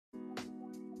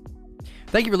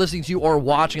Thank you for listening to or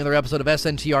watching another episode of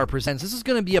SNTR Presents. This is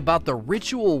going to be about the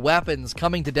ritual weapons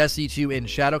coming to Destiny 2 in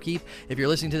Shadowkeep. If you're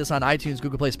listening to this on iTunes,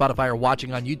 Google Play, Spotify, or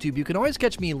watching on YouTube, you can always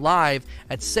catch me live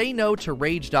at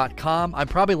saynotorage.com. I'm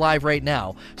probably live right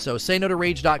now. So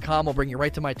saynotorage.com will bring you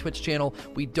right to my Twitch channel.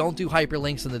 We don't do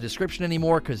hyperlinks in the description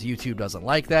anymore because YouTube doesn't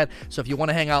like that. So if you want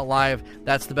to hang out live,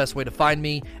 that's the best way to find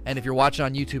me. And if you're watching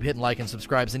on YouTube, hitting like and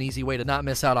subscribe is an easy way to not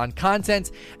miss out on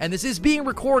content. And this is being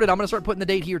recorded. I'm going to start putting the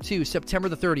date here too, September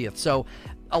the 30th. So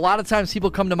a lot of times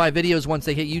people come to my videos once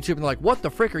they hit YouTube and they're like, what the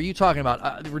frick are you talking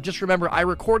about? Just remember, I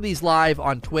record these live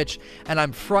on Twitch and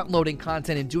I'm front loading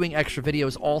content and doing extra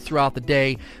videos all throughout the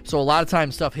day. So a lot of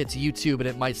times stuff hits YouTube and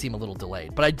it might seem a little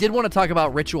delayed. But I did want to talk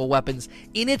about ritual weapons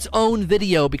in its own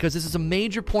video because this is a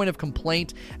major point of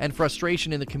complaint and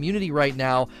frustration in the community right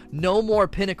now. No more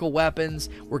pinnacle weapons.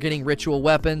 We're getting ritual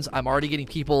weapons. I'm already getting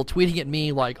people tweeting at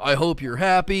me like, I hope you're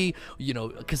happy, you know,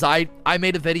 because I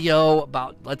made a video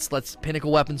about let's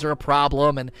pinnacle weapons are a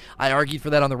problem, and I argued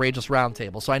for that on the Rageless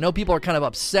Roundtable. So I know people are kind of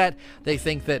upset. They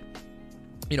think that,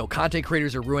 you know, content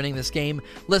creators are ruining this game.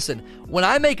 Listen, when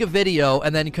I make a video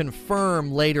and then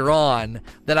confirm later on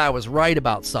that I was right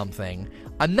about something,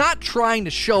 I'm not trying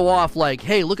to show off like,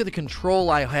 hey, look at the control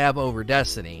I have over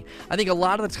Destiny. I think a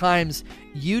lot of the times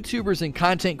YouTubers and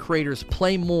content creators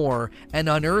play more and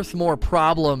unearth more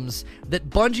problems that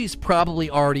Bungie's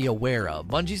probably already aware of.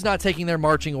 Bungie's not taking their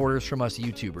marching orders from us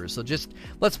YouTubers, so just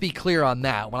let's be clear on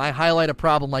that. When I highlight a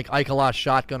problem like Ikelos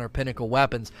shotgun or pinnacle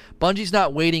weapons, Bungie's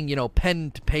not waiting, you know,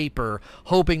 pen to paper,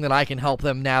 hoping that I can help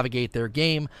them navigate their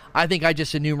game. I think I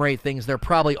just enumerate things they're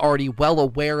probably already well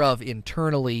aware of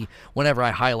internally whenever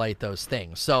I highlight those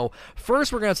things. So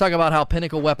first we're going to talk about how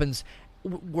pinnacle weapons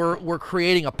we're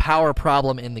creating a power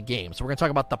problem in the game. So we're going to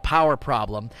talk about the power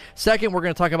problem. Second, we're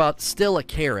going to talk about still a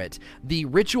carrot. The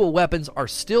ritual weapons are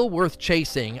still worth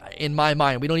chasing in my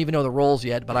mind. We don't even know the roles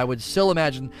yet, but I would still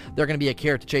imagine they're going to be a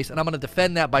carrot to chase, and I'm going to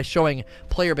defend that by showing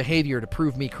player behavior to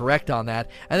prove me correct on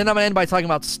that. And then I'm going to end by talking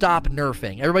about stop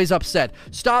nerfing. Everybody's upset.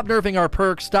 Stop nerfing our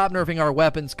perks. Stop nerfing our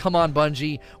weapons. Come on,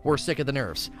 Bungie. We're sick of the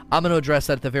nerfs. I'm going to address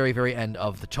that at the very, very end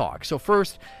of the talk. So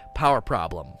first, power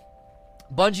problem.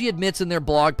 Bungie admits in their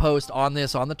blog post on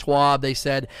this, on the TWAB, they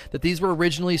said that these were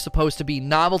originally supposed to be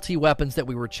novelty weapons that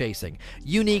we were chasing.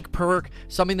 Unique perk,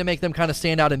 something to make them kind of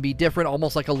stand out and be different,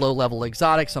 almost like a low-level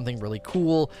exotic, something really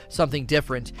cool, something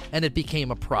different, and it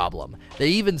became a problem. They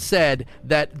even said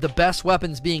that the best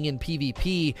weapons being in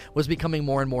PvP was becoming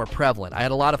more and more prevalent. I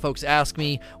had a lot of folks ask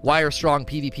me, why are strong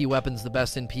PvP weapons the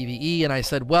best in PvE? And I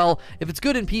said, well, if it's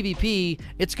good in PvP,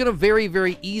 it's going to very,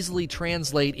 very easily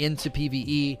translate into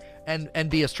PvE and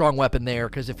be a strong weapon there,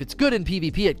 because if it's good in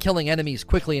PvP at killing enemies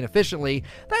quickly and efficiently,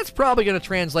 that's probably going to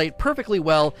translate perfectly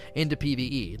well into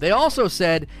PvE. They also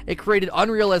said it created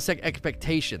unrealistic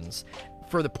expectations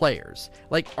for the players.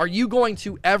 Like, are you going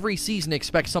to every season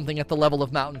expect something at the level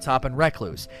of Mountaintop and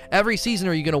Recluse? Every season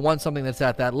are you going to want something that's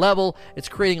at that level? It's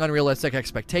creating unrealistic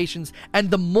expectations,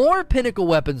 and the more pinnacle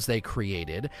weapons they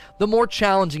created, the more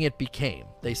challenging it became.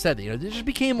 They said that, you know, it just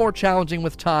became more challenging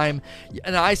with time,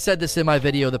 and I said this in my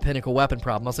video, the pinnacle weapon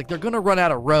problem. I was like, they're going to run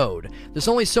out of road. There's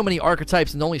only so many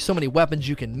archetypes and only so many weapons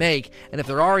you can make, and if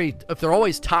they're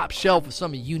always top shelf with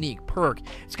some unique perk,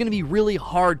 it's going to be really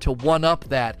hard to one-up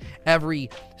that every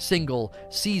single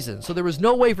season. So there was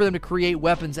no way for them to create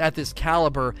weapons at this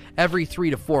caliber every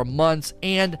 3 to 4 months,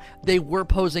 and they were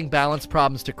posing balance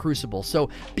problems to Crucible. So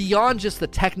beyond just the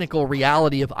technical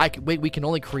reality of we can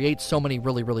only create so many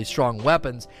really, really strong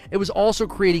weapons, it was also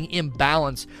creating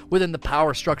imbalance within the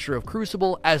power structure of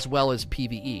Crucible as well as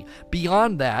PvE.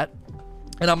 Beyond that,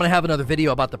 and I'm going to have another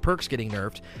video about the perks getting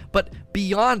nerfed, but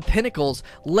beyond pinnacles,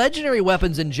 legendary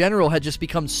weapons in general had just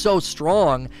become so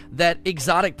strong that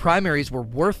exotic primaries were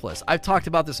worthless. I've talked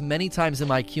about this many times in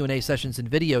my Q&A sessions and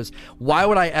videos. Why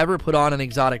would I ever put on an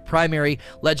exotic primary?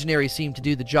 Legendaries seem to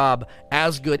do the job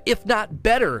as good, if not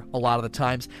better, a lot of the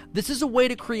times. This is a way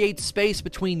to create space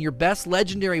between your best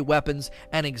legendary weapons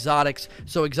and exotics,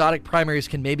 so exotic primaries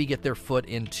can maybe get their foot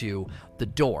into the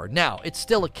door. Now, it's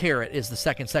still a carrot is the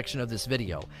second section of this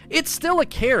video. It's still a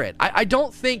carrot. I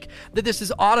don't think that this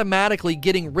is automatically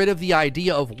getting rid of the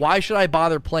idea of why should I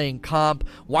bother playing comp?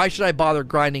 Why should I bother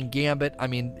grinding Gambit? I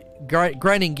mean,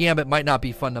 grinding Gambit might not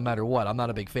be fun no matter what. I'm not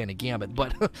a big fan of Gambit,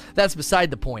 but that's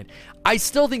beside the point. I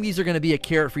still think these are going to be a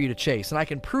carrot for you to chase, and I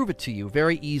can prove it to you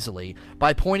very easily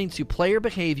by pointing to player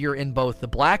behavior in both the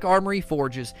Black Armory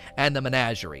Forges and the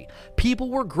Menagerie. People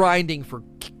were grinding for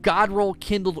God Roll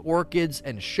Kindled Orchids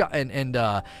and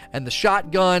the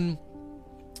shotgun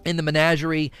in the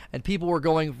Menagerie, and people were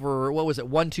going for, what was it,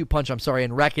 1-2 punch,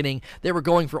 and Reckoning. They were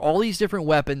going for all these different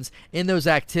weapons in those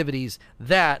activities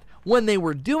that, when they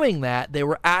were doing that, they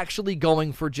were actually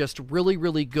going for just really,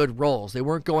 really good rolls. They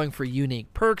weren't going for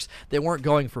unique perks. They weren't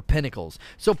going for pinnacles.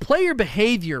 So player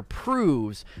behavior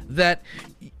proves that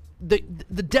the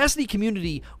Destiny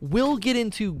community will get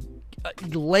into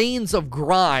lanes of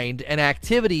grind and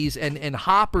activities and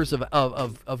hoppers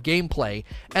of gameplay,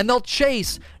 and they'll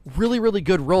chase really, really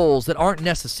good roles that aren't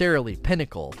necessarily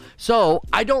pinnacle. So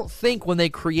I don't think when they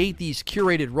create these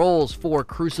curated roles for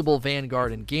Crucible,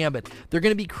 Vanguard, and Gambit, they're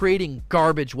going to be creating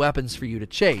garbage weapons for you to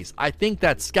chase. I think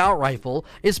that Scout Rifle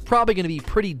is probably going to be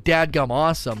pretty dadgum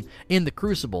awesome in the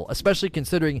Crucible, especially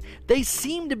considering they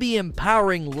seem to be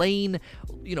empowering lane,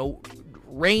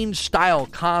 range style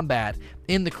combat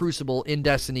in the Crucible in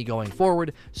Destiny going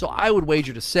forward. So I would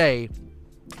wager to say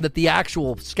that the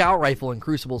actual Scout Rifle in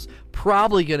Crucible's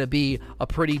probably going to be a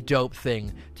pretty dope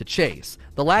thing to chase.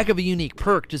 The lack of a unique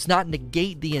perk does not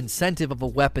negate the incentive of a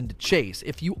weapon to chase.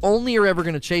 If you only are ever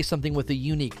going to chase something with a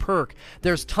unique perk,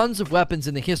 there's tons of weapons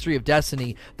in the history of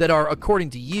Destiny that are, according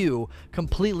to you,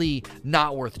 completely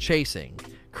not worth chasing.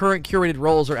 Current curated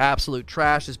roles are absolute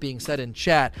trash, is being said in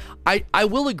chat. I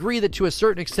will agree that to a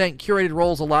certain extent, curated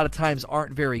roles a lot of times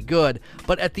aren't very good,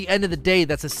 but at the end of the day,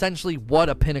 that's essentially what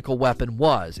a pinnacle weapon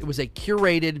was. It was a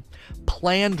curated,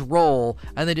 planned role,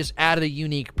 and they just added a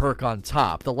unique perk on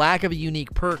top. The lack of a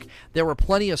unique perk, there were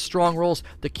plenty of strong roles.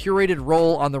 The curated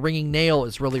role on the Ringing Nail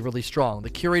is really, really strong. The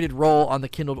curated role on the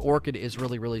Kindled Orchid is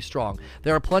really, really strong.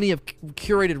 There are plenty of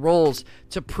curated roles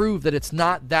to prove that it's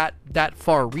not that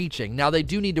far-reaching. Now, they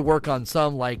do need to work on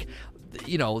some, like,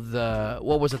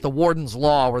 the Warden's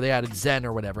Law, where they added Zen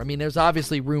or whatever. I mean, there's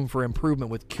obviously room for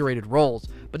improvement with curated roles,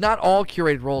 but not all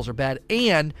curated roles are bad.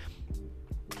 And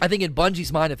I think in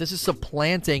Bungie's mind, if this is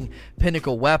supplanting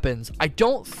pinnacle weapons, I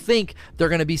don't think they're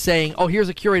going to be saying, oh, here's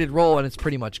a curated role and it's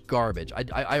pretty much garbage.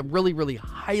 I really, really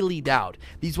highly doubt.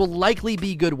 These will likely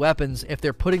be good weapons if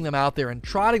they're putting them out there and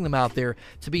trotting them out there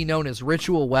to be known as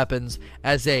ritual weapons,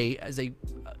 as a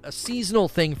seasonal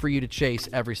thing for you to chase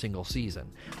every single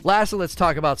season. Lastly, let's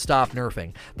talk about stop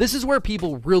nerfing. This is where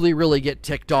people really, really get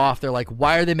ticked off. They're like,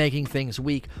 why are they making things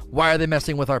weak? Why are they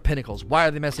messing with our pinnacles? Why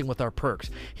are they messing with our perks?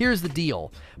 Here's the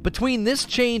deal. Between this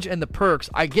change and the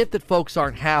perks, I get that folks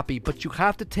aren't happy, but you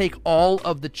have to take all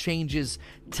of the changes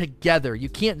together. You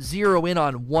can't zero in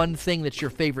on one thing that's your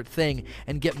favorite thing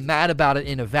and get mad about it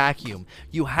in a vacuum.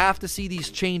 You have to see these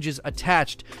changes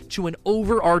attached to an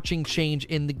overarching change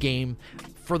in the game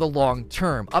for the long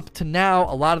term. Up to now,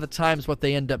 a lot of the times what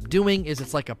they end up doing is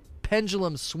it's like a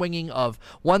pendulum swinging of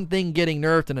one thing getting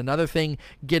nerfed and another thing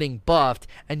getting buffed,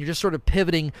 and you're just sort of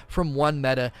pivoting from one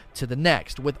meta to the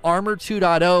next. With Armor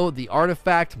 2.0, the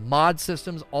artifact, mod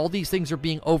systems, all these things are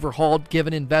being overhauled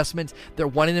given investment. They're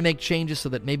wanting to make changes so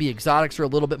that maybe exotics are a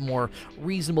little bit more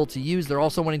reasonable to use. They're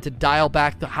also wanting to dial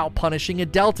back to how punishing a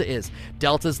Delta is.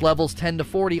 Delta's levels 10 to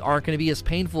 40 aren't going to be as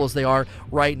painful as they are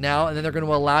right now, and then they're going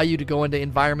to allow you to go into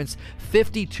environments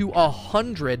 50 to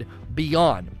 100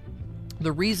 beyond.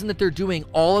 The reason that they're doing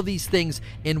all of these things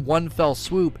in one fell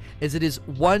swoop is it is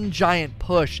one giant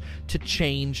push to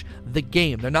change the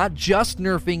game. They're not just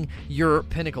nerfing your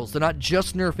pinnacles. They're not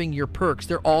just nerfing your perks.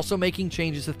 They're also making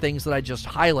changes to things that I just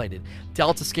highlighted.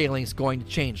 Delta scaling is going to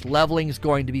change. Leveling is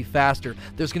going to be faster.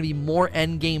 There's going to be more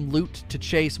endgame loot to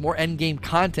chase, more endgame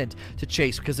content to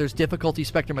chase, because there's difficulty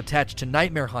spectrum attached to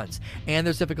Nightmare Hunts, and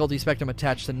there's difficulty spectrum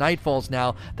attached to Nightfalls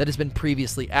now that has been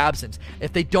previously absent.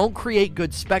 If they don't create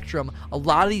good spectrum, a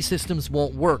lot of these systems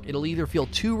won't work. It'll either feel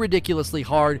too ridiculously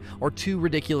hard or too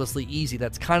ridiculously easy.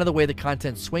 That's kind of the way the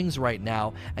content swings right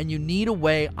now, and you need a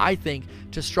way, I think,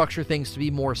 to structure things to be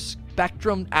more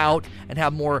spectrum out and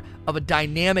have more of a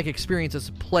dynamic experience as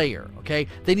a player, okay?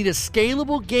 They need a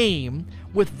scalable game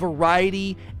with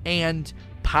variety and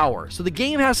power. So the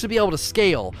game has to be able to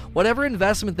scale. Whatever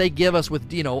investment they give us with,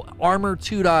 Armor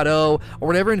 2.0, or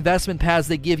whatever investment paths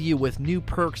they give you with new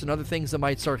perks and other things that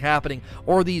might start happening,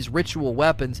 or these ritual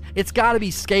weapons, it's got to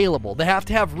be scalable. They have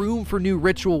to have room for new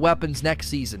ritual weapons next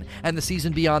season, and the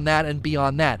season beyond that, and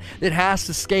beyond that. It has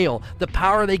to scale. The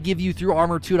power they give you through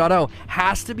Armor 2.0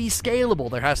 has to be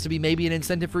scalable. There has to be maybe an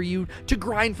incentive for you to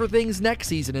grind for things next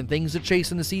season and things to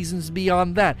chase in the seasons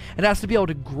beyond that. It has to be able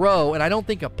to grow, and I don't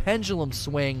think a pendulum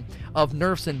swing of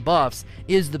nerfs and buffs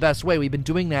is the best way. We've been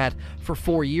doing that for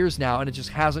 4 years now, and it just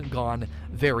hasn't gone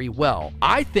very well.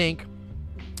 I think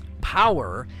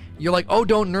power, you're like, oh,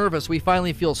 don't nerve us. We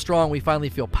finally feel strong. We finally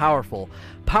feel powerful.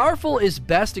 Powerful is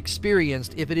best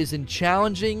experienced if it is in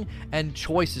challenging and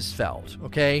choice is felt,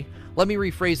 okay? Let me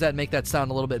rephrase that and make that sound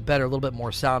a little bit better, a little bit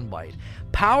more soundbite.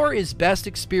 Power is best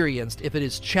experienced if it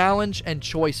is challenge and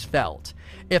choice felt.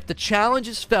 If the challenge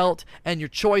is felt and your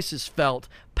choice is felt,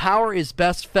 power is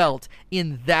best felt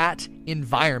in that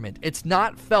environment. It's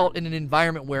not felt in an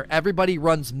environment where everybody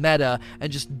runs meta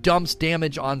and just dumps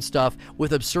damage on stuff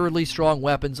with absurdly strong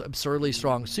weapons, absurdly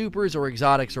strong supers or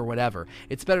exotics or whatever.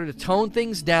 It's better to tone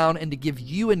things down and to give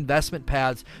you investment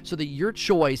paths so that your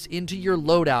choice into your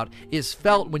loadout is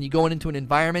felt when you go into an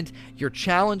environment. You're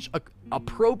challenged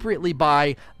appropriately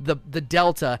by the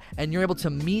delta, and you're able to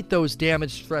meet those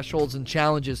damage thresholds and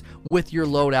challenges with your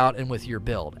loadout and with your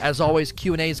build. As always,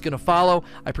 Q&A is going to follow.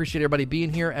 I appreciate everybody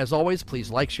being here. As always,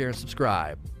 please like, share, and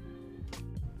subscribe.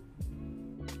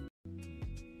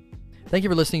 Thank you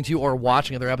for listening to or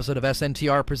watching another episode of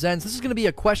SNTR Presents. This is going to be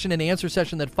a question and answer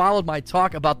session that followed my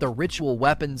talk about the ritual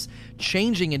weapons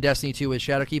changing in Destiny 2 with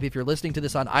Shadowkeep. If you're listening to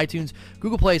this on iTunes,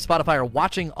 Google Play, Spotify, or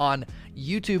watching on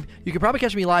YouTube, you can probably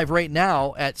catch me live right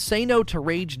now at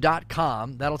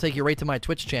saynotorage.com. That'll take you right to my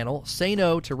Twitch channel,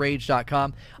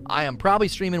 saynotorage.com. I am probably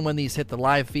streaming when these hit the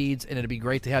live feeds, and it'd be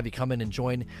great to have you come in and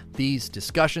join these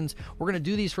discussions. We're going to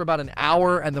do these for about an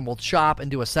hour, and then we'll chop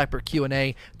and do a separate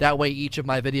Q&A. That way, each of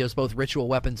my videos, both ritual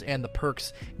weapons and the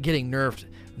perks getting nerfed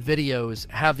videos,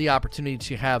 have the opportunity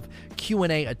to have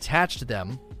Q&A attached to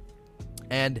them.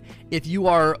 And if you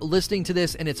are listening to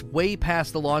this and it's way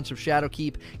past the launch of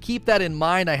Shadowkeep, keep that in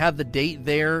mind. I have the date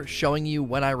there showing you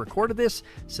when I recorded this,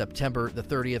 September the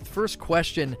 30th. First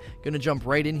question, going to jump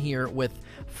right in here with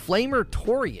Flamer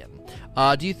Torian.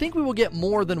 Do you think we will get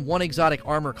more than one exotic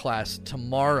armor class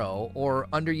tomorrow, or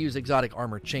underused exotic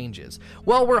armor changes?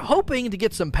 Well, we're hoping to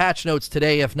get some patch notes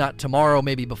today, if not tomorrow,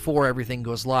 maybe before everything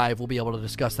goes live. We'll be able to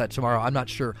discuss that tomorrow. I'm not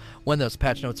sure when those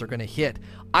patch notes are going to hit.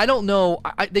 I don't know.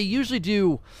 They usually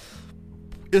do,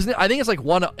 isn't it? I think it's like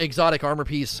one exotic armor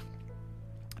piece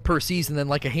per season, then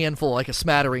like a handful, like a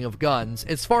smattering of guns.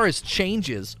 As far as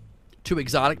changes to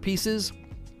exotic pieces,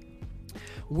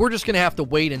 we're just going to have to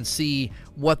wait and see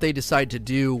what they decide to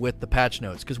do with the patch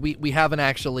notes, because we haven't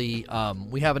actually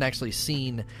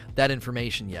seen that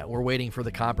information yet. We're waiting for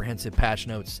the comprehensive patch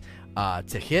notes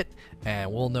to hit,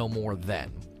 and we'll know more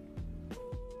then.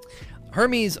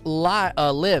 Hermes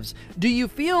lives. Do you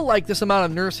feel like this amount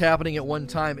of nerfs happening at one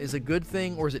time is a good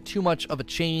thing, or is it too much of a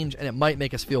change and it might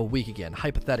make us feel weak again,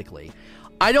 hypothetically?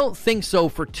 I don't think so,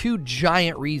 for two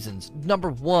giant reasons. Number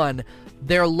one,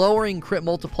 they're lowering crit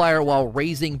multiplier while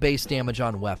raising base damage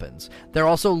on weapons. They're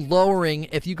also lowering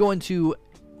if you go into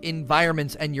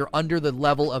environments and you're under the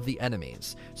level of the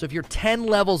enemies. So if you're 10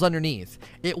 levels underneath,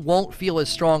 it won't feel as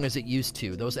strong as it used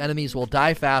to. Those enemies will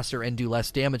die faster and do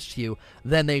less damage to you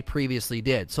than they previously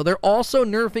did. So they're also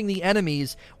nerfing the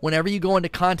enemies whenever you go into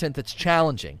content that's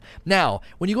challenging. Now,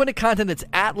 when you go into content that's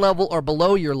at level or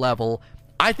below your level,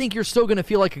 I think you're still going to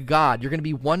feel like a god. You're going to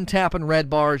be one-tapping red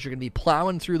bars. You're going to be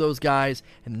plowing through those guys,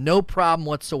 and no problem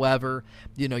whatsoever.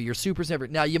 You know, your supers never...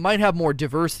 Now, you might have more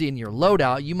diversity in your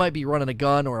loadout. You might be running a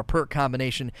gun or a perk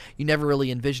combination you never really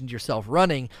envisioned yourself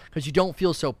running, because you don't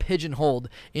feel so pigeonholed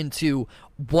into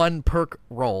one perk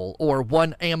roll or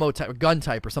one ammo type or gun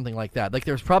type or something like that. Like,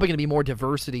 there's probably going to be more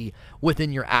diversity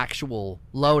within your actual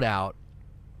loadout.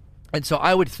 And so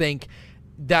I would think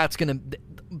that's going to...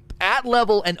 At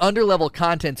level and under level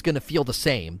content's going to feel the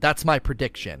same. That's my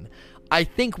prediction. I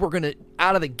think we're going to,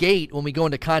 out of the gate, when we go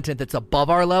into content that's above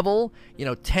our level,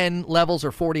 10 levels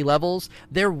or 40 levels,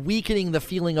 they're weakening the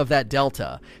feeling of that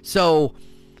delta. So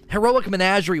Heroic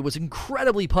Menagerie was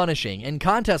incredibly punishing, and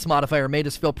Contest Modifier made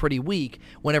us feel pretty weak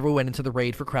whenever we went into the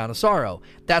raid for Crown of Sorrow.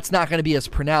 That's not going to be as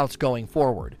pronounced going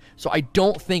forward. So I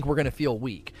don't think we're going to feel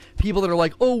weak. People that are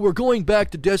like, oh, we're going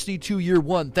back to Destiny 2 Year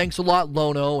 1. Thanks a lot,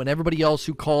 Lono, and everybody else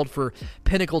who called for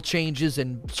pinnacle changes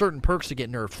and certain perks to get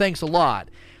nerfed. Thanks a lot.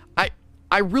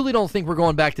 I really don't think we're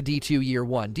going back to D2 Year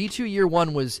 1. D2 Year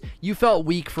 1 was, you felt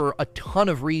weak for a ton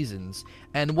of reasons,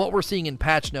 and what we're seeing in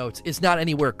patch notes is not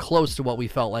anywhere close to what we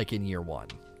felt like in Year 1.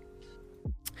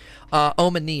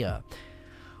 Omania.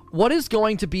 What is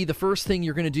going to be the first thing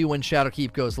you're going to do when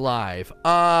Shadowkeep goes live?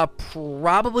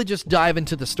 Probably just dive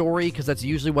into the story, because that's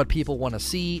usually what people want to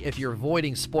see. If you're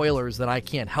avoiding spoilers, then I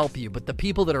can't help you. But the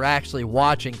people that are actually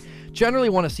watching generally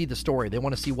want to see the story. They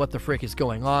want to see what the frick is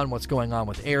going on, what's going on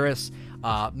with Eris.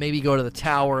 Maybe go to the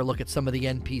tower, look at some of the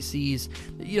NPCs.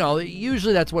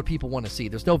 Usually that's what people want to see.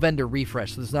 There's no vendor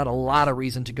refresh, so there's not a lot of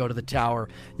reason to go to the tower.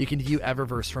 You can view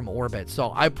Eververse from orbit.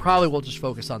 So I probably will just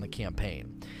focus on the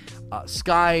campaign.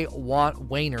 Sky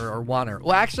Wainer.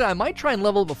 Well, actually, I might try and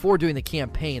level it before doing the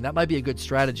campaign. That might be a good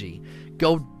strategy.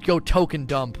 Go token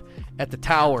dump at the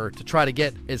tower to try to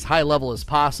get as high level as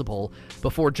possible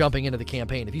before jumping into the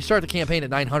campaign. If you start the campaign at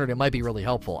 900, it might be really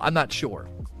helpful. I'm not sure.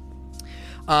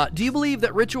 Do you believe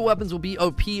that ritual weapons will be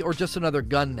OP or just another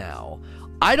gun now?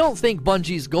 I don't think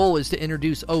Bungie's goal is to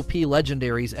introduce OP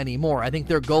legendaries anymore. I think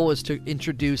their goal is to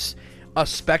introduce a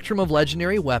spectrum of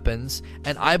legendary weapons,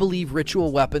 and I believe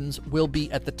ritual weapons will be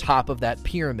at the top of that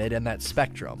pyramid and that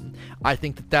spectrum. I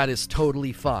think that that is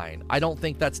totally fine. I don't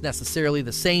think that's necessarily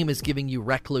the same as giving you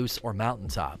Recluse or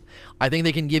Mountaintop. I think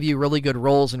they can give you really good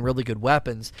rolls and really good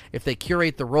weapons if they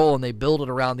curate the role and they build it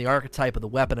around the archetype of the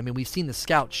weapon. I mean, we've seen the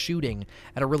Scout shooting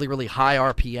at a really, really high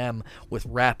RPM with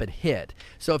rapid hit.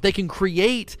 So if they can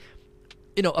create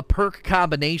a perk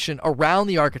combination around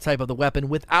the archetype of the weapon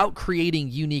without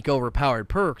creating unique overpowered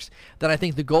perks, then I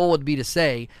think the goal would be to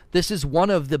say, this is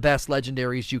one of the best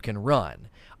legendaries you can run.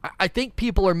 I think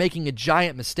people are making a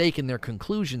giant mistake in their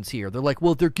conclusions here. They're like,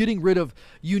 well, they're getting rid of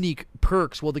unique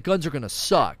perks. Well, the guns are going to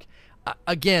suck.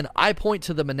 Again, I point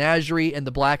to the Menagerie and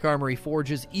the Black Armory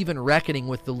Forges, even reckoning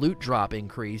with the loot drop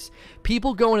increase.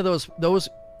 People go into those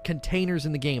containers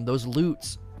in the game, those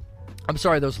loops,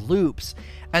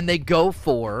 and they go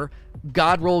for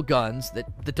God roll guns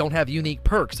that don't have unique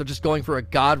perks. They're just going for a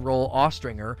God roll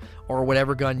Austringer or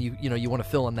whatever gun you want to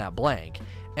fill in that blank.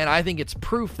 And I think it's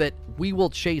proof that we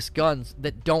will chase guns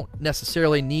that don't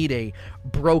necessarily need a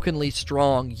brokenly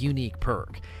strong unique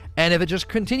perk. And if it just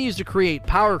continues to create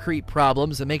power creep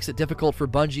problems and makes it difficult for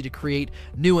Bungie to create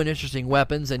new and interesting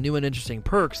weapons and new and interesting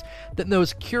perks, then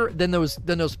those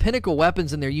pinnacle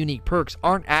weapons and their unique perks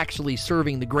aren't actually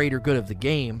serving the greater good of the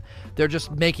game. They're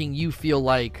just making you feel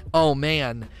like, oh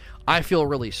man, I feel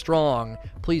really strong.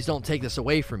 Please don't take this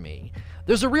away from me.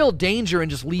 There's a real danger in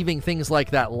just leaving things like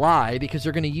that lie, because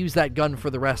you're going to use that gun for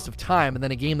the rest of time, and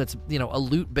then a game that's, a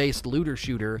loot-based looter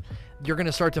shooter, you're going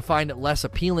to start to find it less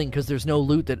appealing because there's no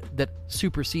loot that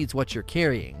supersedes what you're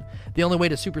carrying. The only way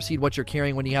to supersede what you're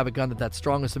carrying when you have a gun that's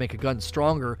strong is to make a gun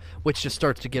stronger, which just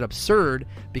starts to get absurd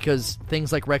because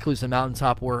things like Recluse and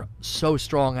Mountaintop were so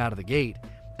strong out of the gate.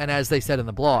 And as they said in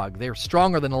the blog, they're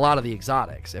stronger than a lot of the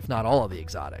exotics, if not all of the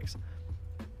exotics.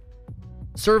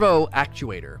 Servo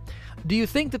Actuator. Do you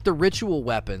think that the ritual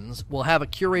weapons will have a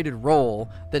curated role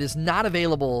that is not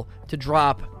available to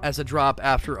drop as a drop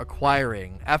after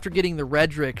acquiring? After getting the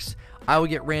Redrix, I will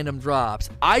get random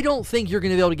drops. I don't think you're going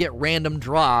to be able to get random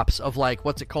drops of,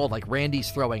 what's it called? Like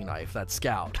Randy's throwing knife, that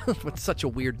Scout. It's such a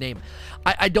weird name.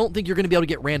 I don't think you're going to be able to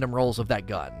get random rolls of that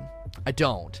gun. I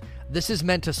don't. This is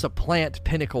meant to supplant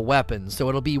pinnacle weapons, so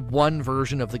it'll be one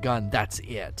version of the gun. That's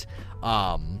it.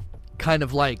 Kind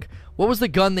of like, what was the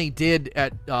gun they did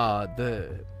at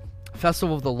the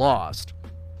Festival of the Lost?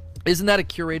 Isn't that a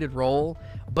curated role,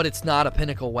 but it's not a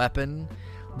pinnacle weapon?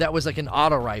 That was like an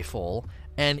auto rifle,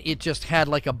 and it just had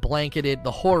like a blanketed,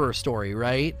 the Horror Story,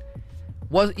 right?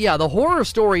 The Horror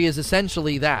Story is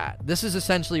essentially that. This is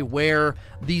essentially where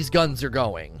these guns are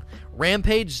going.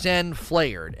 Rampage, Zen,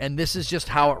 Flared, and this is just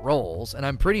how it rolls. And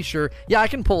I'm pretty sure, I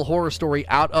can pull Horror Story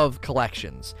out of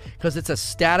collections because it's a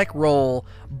static roll,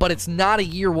 but it's not a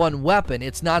year one weapon.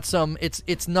 It's not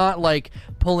it's not like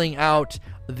pulling out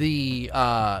the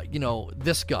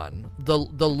this gun, the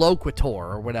Loquitur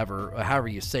or whatever, however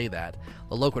you say that,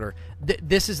 the Loquitur.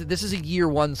 This is a year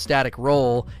one static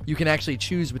roll. You can actually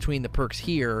choose between the perks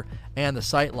here and the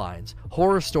sight lines.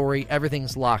 Horror Story,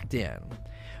 everything's locked in.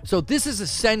 So this is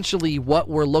essentially what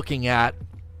we're looking at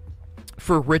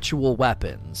for ritual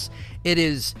weapons. It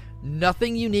is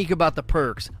nothing unique about the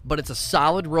perks, but it's a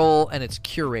solid roll and it's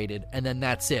curated, and then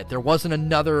that's it. There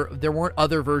weren't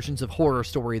other versions of Horror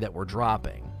Story that were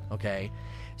dropping, okay?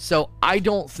 So I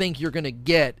don't think you're going to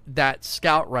get that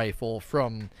Scout rifle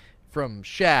from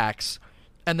Shaxx,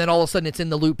 and then all of a sudden it's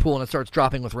in the loot pool and it starts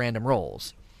dropping with random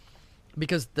rolls.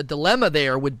 Because the dilemma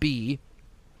there would be,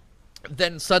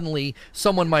 then suddenly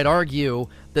someone might argue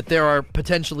that there are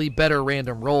potentially better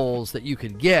random rolls that you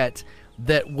could get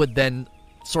that would then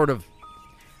sort of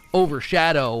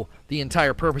overshadow the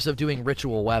entire purpose of doing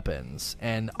ritual weapons.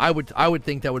 And I would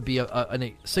think that would be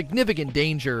a significant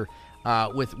danger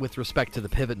with respect to the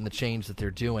pivot and the change that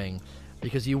they're doing,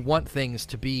 because you want things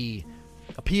to be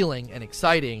appealing and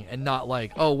exciting and not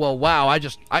like, oh well, wow, I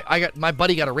got my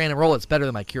buddy got a random roll that's better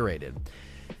than my curated.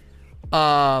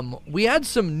 We had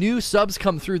some new subs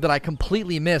come through that I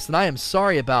completely missed, and I am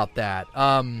sorry about that.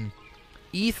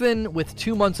 Ethan with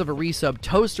 2 months of a resub,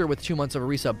 Toaster with 2 months of a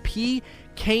resub, P,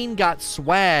 Kane got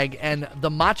swag, and the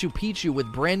Machu Picchu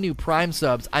with brand new Prime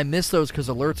subs. I missed those because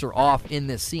alerts are off in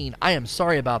this scene. I am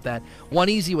sorry about that. One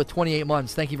Easy with 28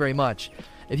 months, thank you very much.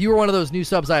 If you were one of those new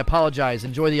subs, I apologize.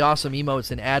 Enjoy the awesome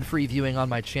emotes and ad-free viewing on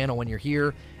my channel when you're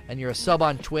here. And you're a sub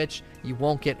on Twitch, you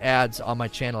won't get ads on my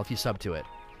channel if you sub to it.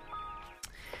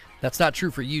 That's not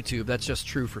true for YouTube. That's just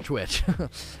true for Twitch.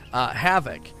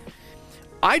 Havoc.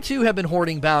 I, too, have been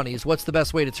hoarding bounties. What's the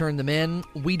best way to turn them in?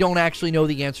 We don't actually know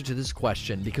the answer to this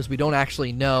question because we don't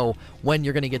actually know when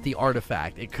you're going to get the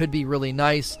artifact. It could be really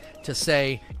nice to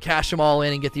say, cash them all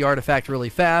in and get the artifact really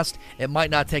fast. It might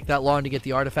not take that long to get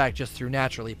the artifact just through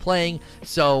naturally playing.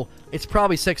 So it's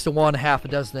probably 6 to 1, half a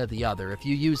dozen of the other. If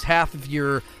you use half of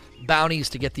your bounties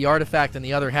to get the artifact and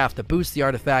the other half to boost the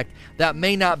artifact, that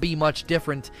may not be much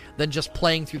different than just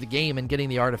playing through the game and getting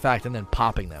the artifact and then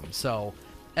popping them. So...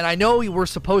 And I know we were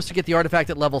supposed to get the artifact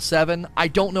at level 7. I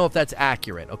don't know if that's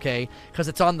accurate, okay? Because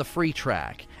it's on the free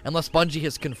track. Unless Bungie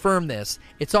has confirmed this,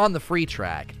 it's on the free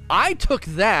track. I took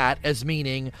that as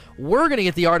meaning we're going to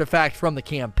get the artifact from the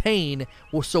campaign,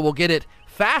 so we'll get it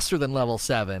faster than level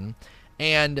 7.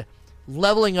 And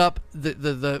leveling up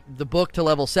the book to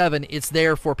level 7, it's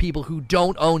there for people who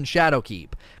don't own Shadowkeep.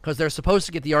 Because they're supposed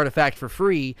to get the artifact for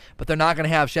free, but they're not going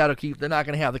to have Shadowkeep. They're not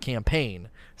going to have the campaign.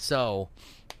 So...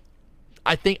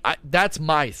 I think that's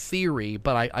my theory,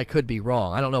 but I could be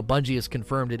wrong. I don't know. Bungie has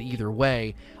confirmed it either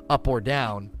way, up or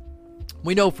down.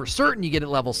 We know for certain you get it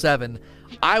level 7.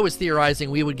 I was theorizing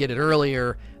we would get it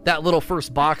earlier. That little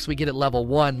first box we get at level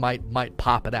 1 might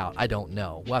pop it out. I don't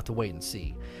know. We'll have to wait and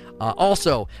see.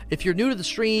 Also, if you're new to the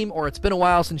stream or it's been a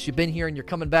while since you've been here and you're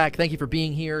coming back, thank you for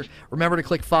being here. Remember to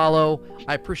click follow.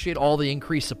 I appreciate all the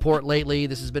increased support lately.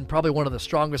 This has been probably one of the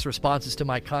strongest responses to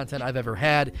my content I've ever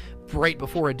had right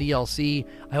before a DLC.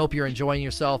 I hope you're enjoying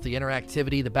yourself, the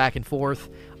interactivity, the back and forth.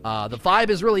 The vibe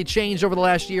has really changed over the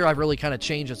last year. I've really kind of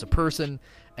changed as a person.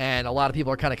 And a lot of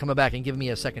people are kind of coming back and giving me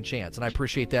a second chance. And I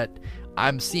appreciate that.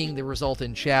 I'm seeing the result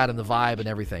in chat and the vibe and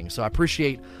everything. So I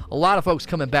appreciate a lot of folks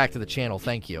coming back to the channel.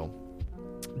 Thank you.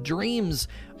 Dreams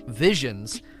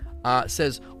Visions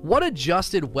says, what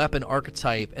adjusted weapon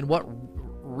archetype and what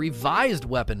revised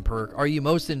weapon perk are you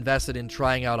most invested in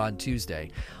trying out on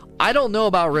Tuesday? I don't know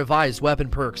about revised weapon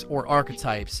perks or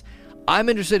archetypes. I'm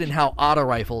interested in how auto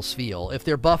rifles feel. If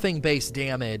they're buffing base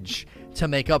damage to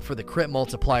make up for the crit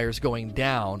multipliers going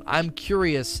down, I'm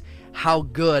curious how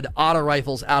good auto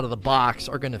rifles out of the box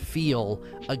are going to feel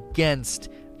against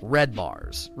red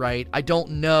bars, right? I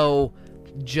don't know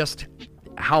just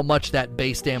how much that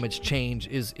base damage change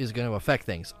is going to affect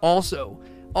things. Also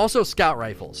scout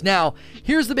rifles. Now,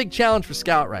 here's the big challenge for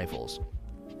scout rifles.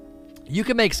 You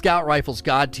can make scout rifles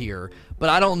god tier, but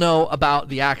I don't know about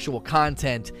the actual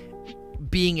content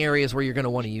being areas where you're going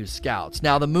to want to use scouts.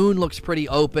 Now, the moon looks pretty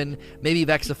open. Maybe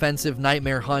Vex Offensive,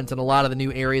 Nightmare Hunt, and a lot of the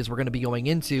new areas we're going to be going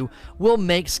into will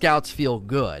make scouts feel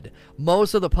good.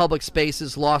 Most of the public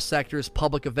spaces, lost sectors,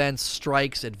 public events,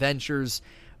 strikes, adventures,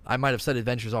 I might have said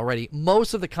adventures already,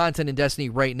 most of the content in Destiny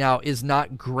right now is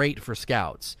not great for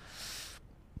scouts.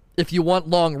 If you want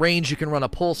long range, you can run a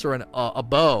pulse or a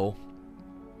bow,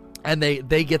 and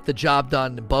they get the job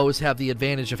done. Bows have the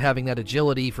advantage of having that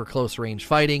agility for close range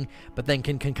fighting, but then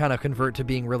can kind of convert to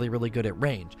being really, really good at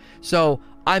range. So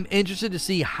I'm interested to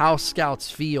see how scouts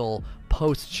feel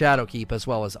post Shadowkeep as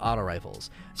well as auto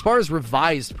rifles. As far as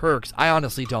revised perks, I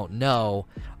honestly don't know.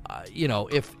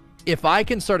 If I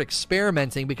can start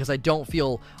experimenting because I don't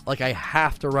feel like I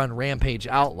have to run Rampage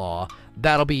Outlaw,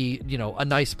 that'll be, a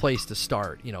nice place to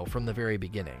start, from the very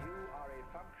beginning.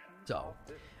 So...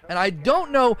 And I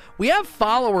don't know, we have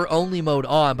follower-only mode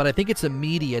on, but I think it's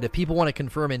immediate. If people want to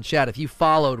confirm in chat, if you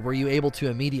followed, were you able to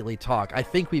immediately talk? I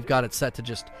think we've got it set to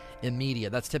just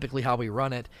immediate. That's typically how we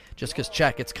run it, just because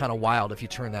chat gets kind of wild if you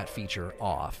turn that feature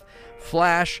off.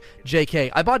 Flash,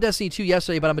 JK, I bought Destiny 2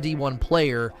 yesterday, but I'm a D1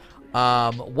 player.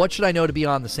 What should I know to be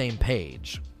on the same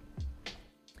page?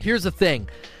 Here's the thing.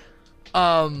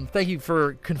 Thank you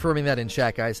for confirming that in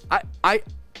chat, guys.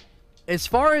 As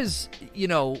far as,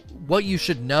 what you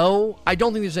should know, I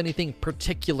don't think there's anything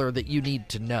particular that you need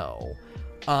to know.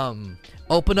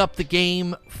 Open up the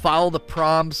game, follow the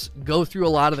prompts, go through a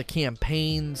lot of the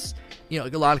campaigns, a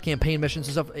lot of campaign missions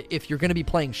and stuff. If you're going to be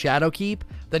playing Shadowkeep,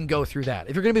 then go through that.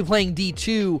 If you're going to be playing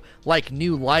D2 like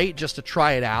New Light just to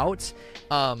try it out,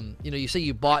 you say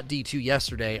you bought D2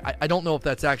 yesterday. I don't know if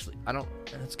that's actually,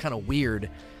 it's kind of weird.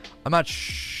 I'm not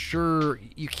sure.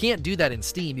 You can't do that in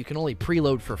Steam. You can only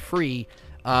preload for free.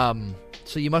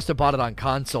 So you must have bought it on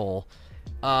console.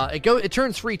 It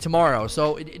turns free tomorrow.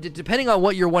 So depending on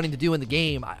what you're wanting to do in the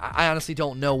game, I honestly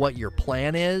don't know what your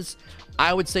plan is.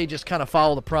 I would say just kind of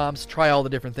follow the prompts, try all the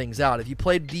different things out. If you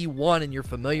played D1 and you're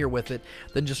familiar with it,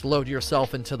 then just load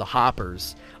yourself into the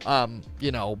hoppers.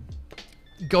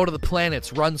 go to the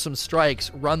planets, run some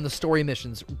strikes, run the story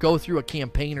missions, go through a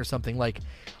campaign or something. Like,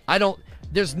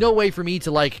 there's no way for me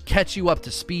to, like, catch you up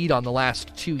to speed on the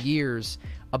last 2 years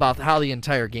about how the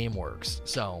entire game works.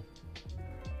 So,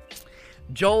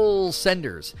 Joel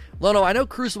Senders. Lono, I know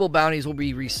Crucible bounties will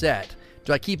be reset.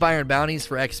 Do I keep Iron Bounties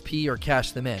for XP or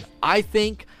cash them in? I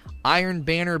think Iron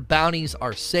Banner bounties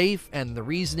are safe, and the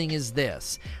reasoning is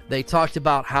this. They talked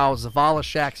about how Zavala,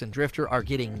 Shaxx, and Drifter are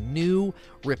getting new,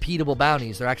 repeatable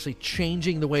bounties. They're actually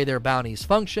changing the way their bounties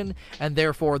function, and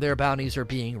therefore their bounties are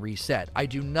being reset. I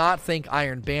do not think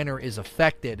Iron Banner is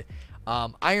affected.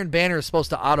 Iron Banner is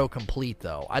supposed to auto-complete,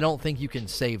 though. I don't think you can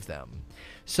save them.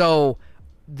 So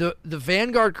the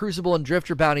Vanguard, Crucible, and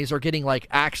Drifter bounties are getting, like,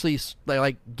 actually,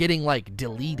 like, getting, like,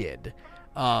 deleted.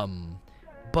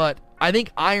 But I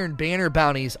think Iron Banner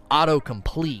bounties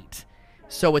auto-complete.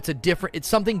 So it's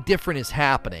something different is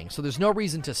happening. So there's no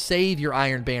reason to save your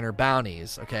Iron Banner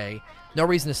bounties, okay? No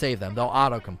reason to save them. They'll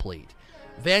auto-complete.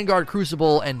 Vanguard,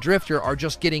 Crucible, and Drifter are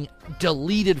just getting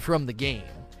deleted from the game.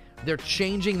 They're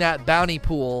changing that bounty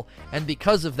pool, and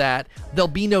because of that, there'll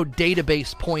be no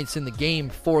database points in the game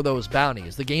for those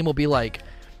bounties. The game will be like,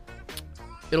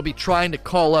 it'll be trying to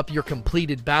call up your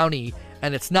completed bounty,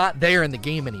 and it's not there in the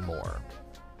game anymore.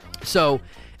 So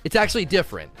it's actually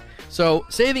different. So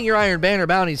saving your Iron Banner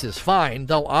bounties is fine.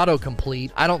 They'll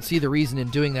auto-complete. I don't see the reason in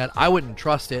doing that. I wouldn't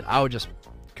trust it. I would just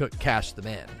cash them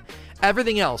in.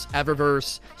 Everything else,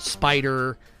 Eververse,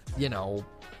 Spider,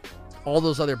 all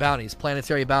those other bounties,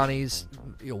 planetary bounties,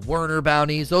 Werner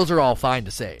bounties, those are all fine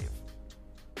to save.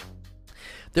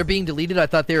 They're being deleted. I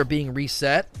thought they were being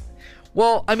reset.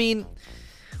 Well, I mean,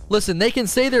 listen, they can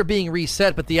say they're being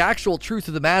reset, but the actual truth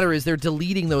of the matter is they're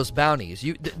deleting those bounties.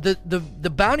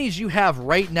 The bounties you have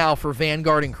right now for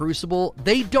Vanguard and Crucible,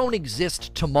 they don't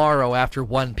exist tomorrow after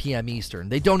 1 p.m. Eastern.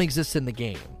 They don't exist in the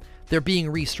game. They're being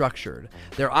restructured.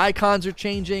 Their icons are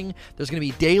changing. There's going to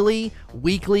be daily,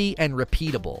 weekly, and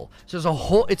repeatable. So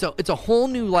it's a whole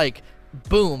new, like,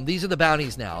 boom, these are the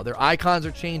bounties now. Their icons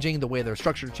are changing, the way they're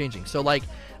structured are changing. So, like,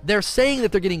 they're saying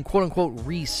that they're getting quote-unquote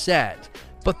reset,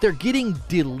 but they're getting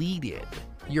deleted.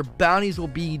 Your bounties will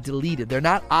be deleted. They're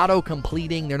not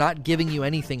auto-completing. They're not giving you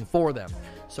anything for them.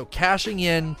 So cashing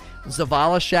in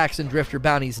Zavala, Shaxx, and Drifter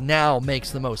bounties now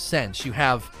makes the most sense. You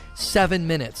have 7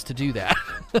 minutes to do that.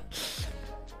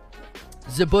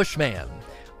 The Bushman.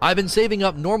 I've been saving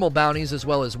up normal bounties as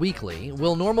well as weekly.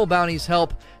 Will normal bounties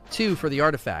help too for the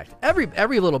artifact?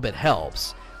 Every little bit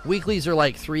helps. Weeklies are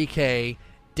like 3K.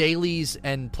 Dailies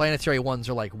and planetary ones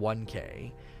are like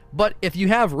 1K. But if you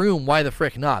have room, why the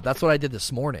frick not? That's what I did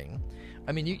this morning.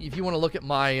 I mean, if you want to look at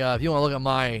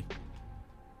my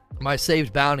my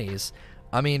saved bounties,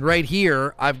 I mean, right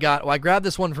here I grabbed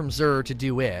this one from Zur to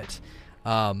do it,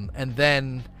 and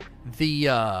then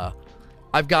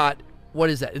I've got, what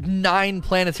is that, 9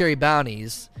 planetary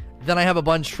bounties. Then I have a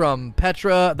bunch from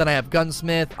Petra. Then I have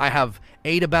Gunsmith. I have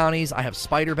Ada bounties. I have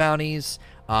Spider bounties.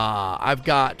 I've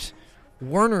got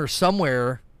Werner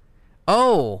somewhere.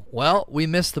 Oh, well, we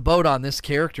missed the boat on this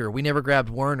character. We never grabbed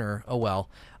Werner. Oh, well.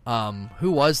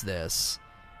 Who was this?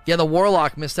 Yeah, the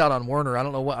Warlock missed out on Werner. I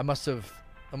don't know what.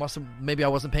 Maybe I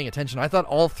wasn't paying attention. I thought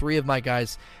all 3 of my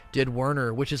guys did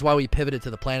Werner, which is why we pivoted to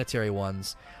the planetary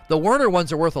ones. The Werner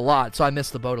ones are worth a lot, so I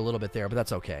missed the boat a little bit there, but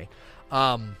that's okay.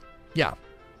 Yeah.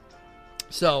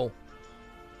 So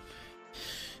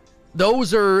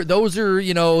those are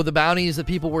the bounties that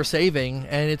people were saving,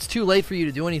 and it's too late for you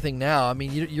to do anything now. I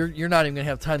mean, you're not even gonna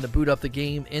have time to boot up the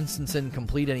game, instance, and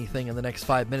complete anything in the next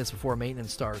 5 minutes before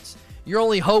maintenance starts. Your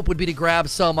only hope would be to grab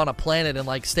some on a planet and,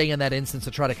 like, stay in that instance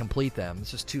to try to complete them.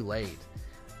 It's just too late.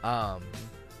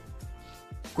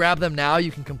 Grab them now.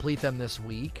 You can complete them this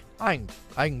week. I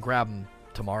can grab them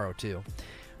tomorrow too.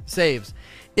 Saves.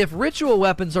 If ritual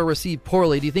weapons are received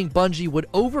poorly, do you think Bungie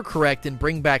would overcorrect and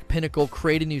bring back Pinnacle,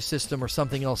 create a new system, or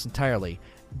something else entirely?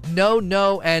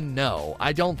 No, and no.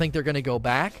 I don't think they're going to go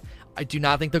back. I do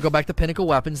not think they'll go back to Pinnacle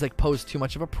weapons. They pose too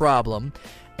much of a problem.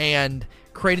 And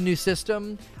create a new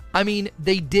system. I mean,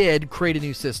 they did create a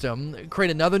new system.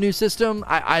 Create another new system?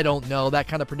 I don't know. That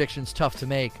kind of prediction's tough to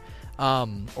make.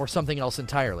 Or something else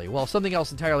entirely. Well, something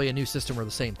else entirely, a new system, are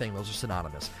the same thing. Those are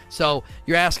synonymous. So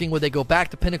you're asking, would they go back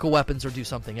to Pinnacle weapons or do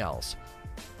something else?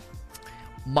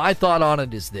 My thought on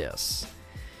it is this.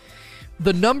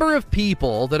 The number of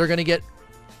people that are going to get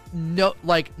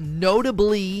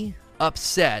notably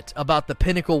upset about the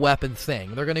Pinnacle weapon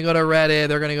thing. They're going to go to Reddit.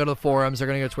 They're going to go to the forums. They're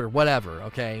going to go to Twitter. Whatever,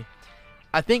 okay?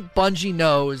 I think Bungie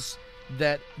knows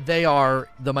that they are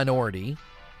the minority.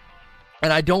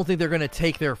 And I don't think they're going to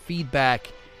take their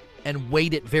feedback and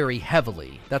weight it very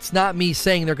heavily. That's not me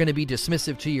saying they're going to be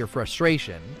dismissive to your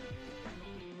frustration.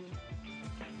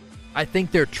 I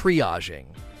think they're triaging.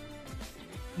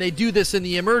 They do this in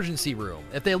the emergency room.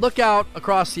 If they look out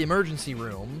across the emergency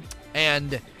room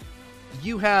and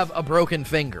you have a broken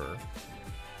finger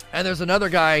and there's another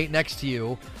guy next to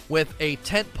you with a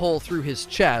tent pole through his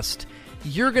chest,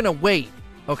 you're going to wait,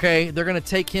 okay? They're going to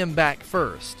take him back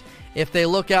first. If they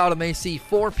look out and they see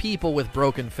 4 people with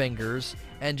broken fingers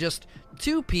and just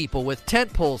 2 people with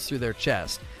tent poles through their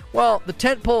chest, well, the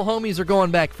tent pole homies are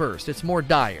going back first. It's more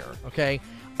dire, okay?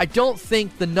 I don't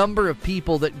think the number of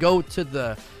people that go to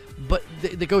the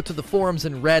forums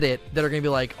and Reddit that are going to be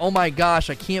like, oh my gosh,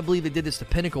 I can't believe they did this to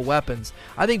Pinnacle Weapons.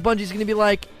 I think Bungie's going to be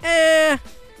like,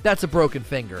 that's a broken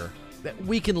finger.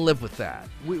 We can live with that.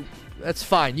 That's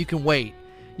fine. You can wait.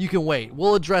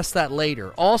 We'll address that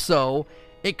later. Also,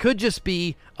 it could just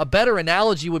be, a better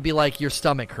analogy would be like your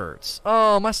stomach hurts.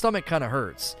 Oh, my stomach kind of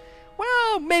hurts.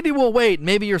 Well, maybe we'll wait.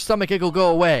 Maybe your stomach ache will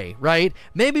go away, right?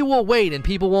 Maybe we'll wait and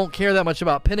people won't care that much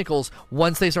about Pinnacles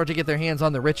once they start to get their hands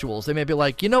on the rituals. They may be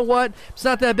like, you know what? It's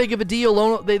not that big of a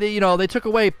deal. They took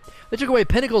away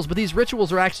Pinnacles, but these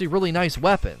rituals are actually really nice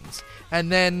weapons.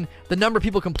 And then the number of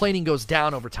people complaining goes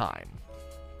down over time.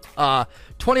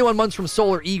 21 months from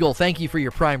Solar Eagle, thank you for your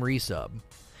Prime resub.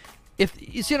 If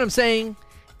you see what I'm saying?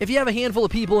 If you have a handful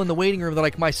of people in the waiting room that are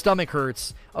like, my stomach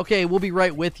hurts, okay, we'll be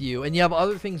right with you, and you have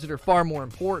other things that are far more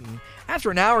important,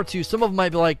 after an hour or two, some of them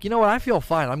might be like, you know what, I feel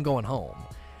fine, I'm going home.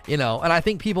 And I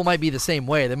think people might be the same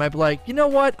way. They might be like, you know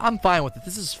what, I'm fine with it,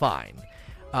 this is fine.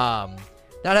 Not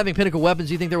having Pinnacle Weapons,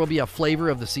 do you think there will be a flavor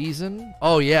of the season?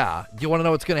 Oh yeah. Do you want to know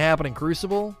what's going to happen in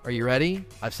Crucible? Are you ready?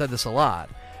 I've said this a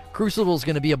lot. Crucible is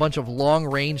going to be a bunch of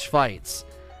long-range fights.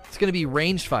 It's going to be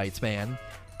ranged fights, man.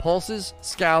 Pulses,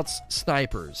 scouts,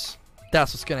 snipers.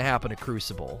 That's what's going to happen at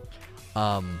Crucible.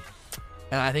 And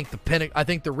I think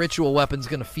the ritual weapon's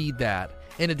going to feed that.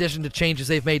 In addition to changes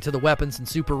they've made to the weapons and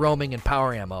super roaming and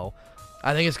power ammo,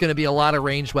 I think it's going to be a lot of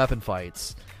ranged weapon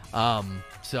fights.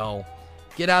 So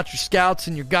get out your scouts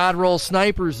and your god roll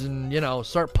snipers and,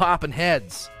 start popping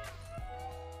heads.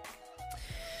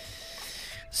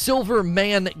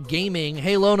 Silverman Gaming.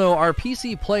 Hey, Lono, are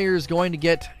PC players going to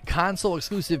get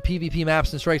console-exclusive PvP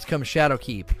maps and strikes come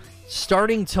Shadowkeep?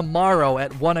 Starting tomorrow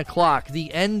at 1 o'clock, the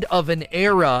end of an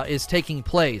era is taking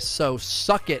place, so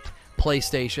suck it,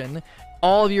 PlayStation.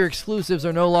 All of your exclusives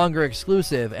are no longer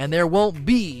exclusive, and there won't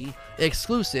be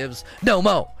exclusives no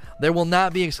more. There will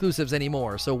not be exclusives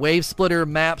anymore, so Wave Splitter,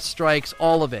 map strikes,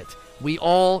 all of it. We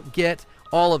all get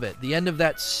all of it. The end of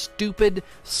that stupid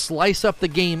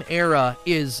slice-up-the-game era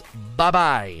is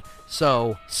bye-bye.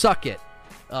 So, suck it.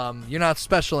 You're not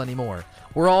special anymore.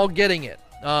 We're all getting it.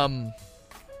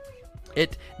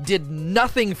 It did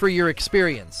nothing for your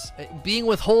experience. Being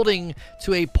withholding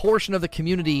to a portion of the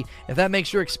community, if that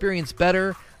makes your experience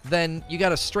better, then you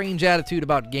got a strange attitude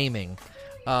about gaming.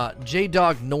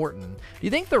 J-Dog Norton. Do you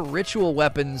think the ritual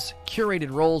weapons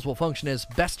curated roles will function as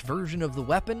best version of the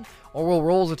weapon, or will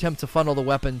roles attempt to funnel the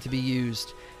weapon to be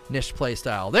used niche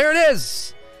playstyle? There it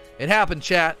is! It happened,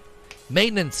 chat.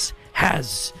 Maintenance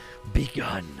has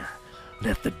begun.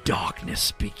 Let the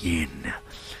darkness begin.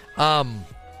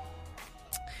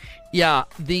 Yeah,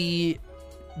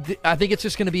 I think it's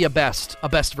just going to be a best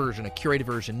version, a curated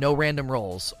version. No random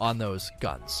rolls on those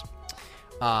guns.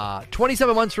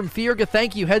 27 months from Fierga,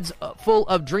 thank you. Heads full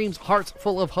of dreams, hearts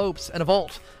full of hopes, and a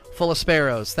vault full of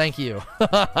sparrows. Thank you.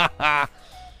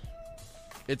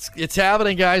 It's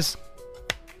happening, guys.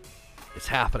 It's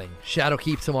happening.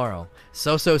 Shadowkeep tomorrow.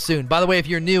 So soon. By the way, if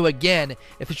you're new, again,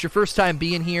 if it's your first time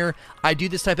being here, I do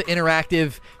this type of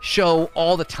interactive show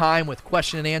all the time with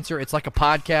question and answer. It's like a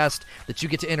podcast that you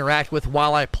get to interact with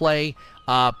while I play.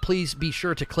 Please be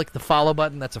sure to click the follow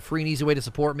button. That's a free and easy way to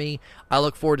support me. I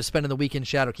look forward to spending the weekend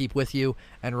Shadowkeep with you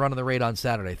and running the raid on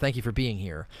Saturday. Thank you for being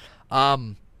here.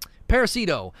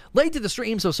 Parasito, late to the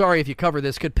stream, so sorry if you cover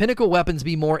this. Could Pinnacle weapons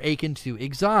be more akin to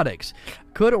exotics?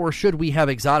 Could or should we have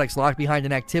exotics locked behind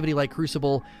an activity like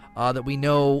Crucible that we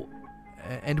know,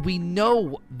 and we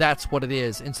know that's what it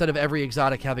is, instead of every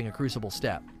exotic having a Crucible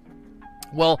step?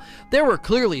 Well, there were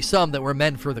clearly some that were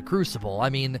meant for the Crucible. I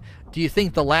mean, do you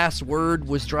think the last word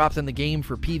was dropped in the game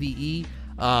for PvE?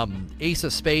 Ace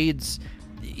of Spades,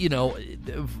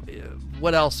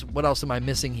 what else am I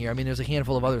missing here? I mean, there's a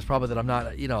handful of others probably that I'm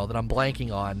not, that I'm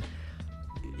blanking on.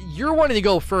 You're wanting to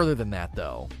go further than that,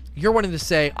 though. You're wanting to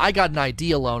say, I got an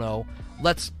idea, Lono.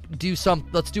 Let's do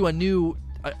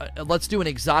an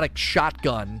exotic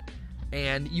shotgun,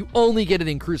 and you only get it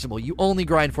in Crucible. You only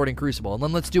grind for it in Crucible. And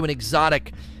then let's do an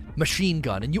exotic machine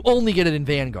gun, and you only get it in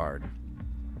Vanguard.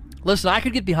 Listen, I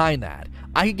could get behind that.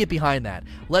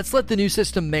 Let's let the new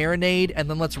system marinate, and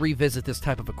then let's revisit this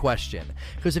type of a question.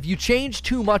 Because if you change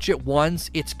too much at once,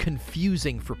 it's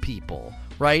confusing for people,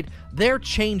 right? They're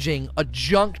changing a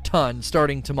junk ton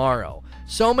starting tomorrow.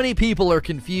 So many people are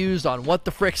confused on what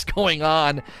the frick's going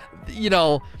on.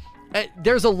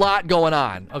 There's a lot going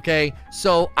on, okay?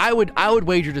 So I would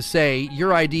wager to say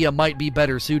your idea might be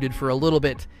better suited for a little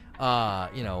bit,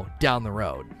 down the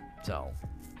road. So...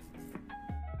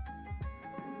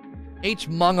 H.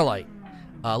 Mongolite.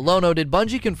 Lono, did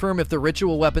Bungie confirm if the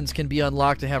ritual weapons can be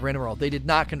unlocked to have random roll? They did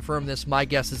not confirm this. My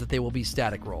guess is that they will be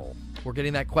static roll. We're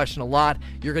getting that question a lot.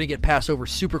 You're going to get passed over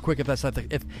super quick if that's not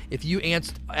if you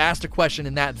asked a question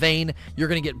in that vein, you're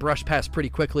going to get brushed past pretty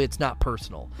quickly. It's not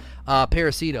personal.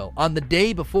 Parasito, on the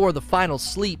day before the final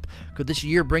sleep, could this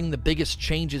year bring the biggest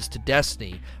changes to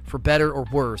Destiny, for better or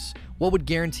worse? What would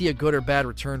guarantee a good or bad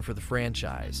return for the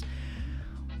franchise?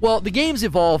 Well, the game's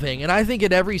evolving, and I think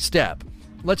at every step,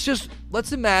 let's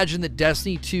imagine that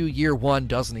Destiny 2 Year 1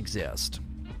 doesn't exist.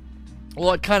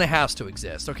 Well, it kind of has to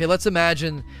exist. Okay, let's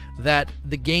imagine that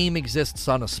the game exists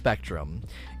on a spectrum.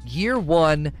 Year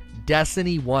 1,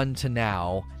 Destiny 1 to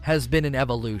now, has been an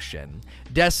evolution.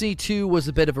 Destiny 2 was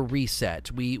a bit of a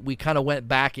reset. We kind of went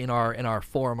back in our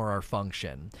form or our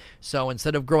function. So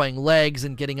instead of growing legs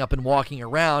and getting up and walking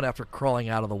around after crawling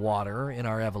out of the water in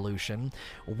our evolution,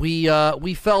 we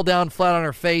fell down flat on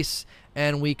our face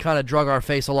and we kind of drug our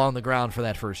face along the ground for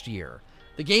that first year.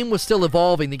 The game was still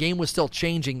evolving. The game was still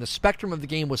changing. The spectrum of the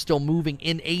game was still moving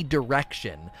in a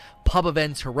direction. Pub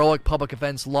events, heroic public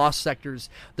events, lost sectors,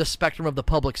 the spectrum of the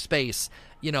public space,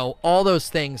 all those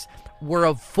things were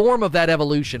a form of that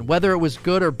evolution. Whether it was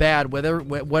good or bad,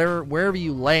 wherever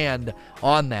you land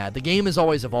on that, the game is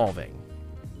always evolving.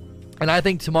 And I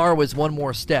think tomorrow is one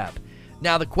more step.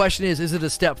 Now the question is it a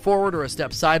step forward or a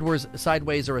step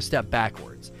sideways or a step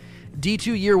backwards?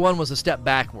 D2 Year 1 was a step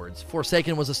backwards.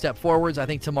 Forsaken was a step forwards. I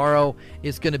think tomorrow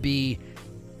is going to be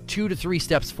 2 to 3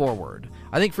 steps forward.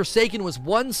 I think Forsaken was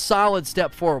one solid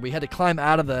step forward. We had to climb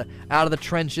out of the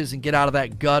trenches and get out of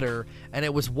that gutter, and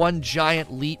it was one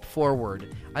giant leap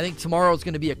forward. I think tomorrow is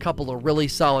going to be a couple of really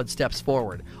solid steps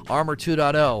forward. Armor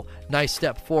 2.0, nice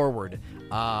step forward.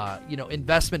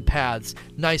 Investment paths,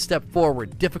 nice step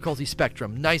forward. Difficulty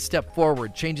spectrum, nice step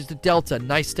forward. Changes to Delta,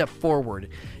 nice step forward.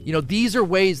 These are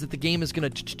ways that the game is going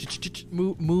to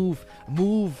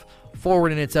move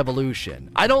forward in its evolution.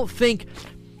 I don't think...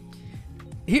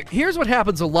 Here's what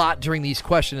happens a lot during these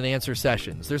question and answer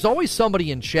sessions. There's always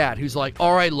somebody in chat who's like,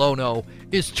 all right, Lono,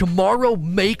 is tomorrow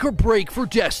make or break for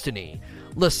Destiny?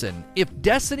 Listen, if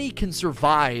Destiny can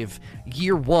survive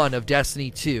Year 1 of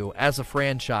Destiny 2 as a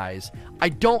franchise, I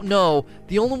don't know.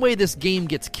 The only way this game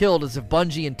gets killed is if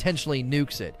Bungie intentionally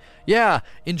nukes it. Yeah,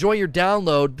 enjoy your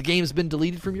download. The game's been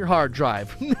deleted from your hard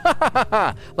drive.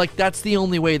 That's the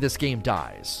only way this game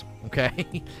dies,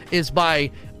 okay? Is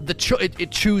by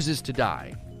it chooses to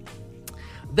die.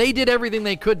 They did everything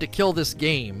they could to kill this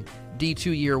game,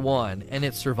 D2 Year 1, and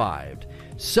it survived.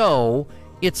 So...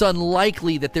 it's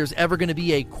unlikely that there's ever going to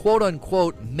be a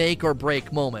quote-unquote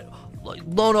make-or-break moment.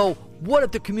 Lono, what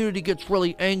if the community gets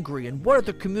really angry? And what if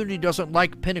the community doesn't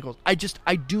like Pinnacles? I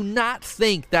do not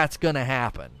think that's going to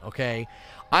happen, okay?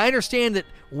 I understand that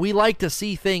we like to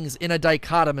see things in a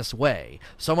dichotomous way.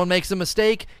 Someone makes a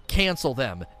mistake, cancel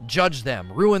them, judge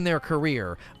them, ruin their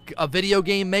career. A video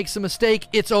game makes a mistake,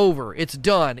 it's over, it's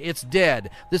done, it's dead.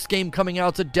 This game coming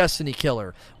out's a Destiny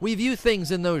killer. We view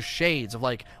things in those shades of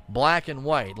black and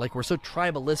white. We're so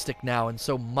tribalistic now and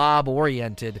so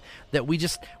mob-oriented that we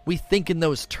think in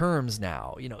those terms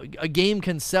now. A game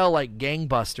can sell like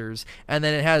gangbusters and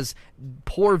then it has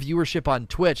poor viewership on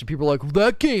Twitch and people are like, well,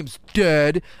 that game's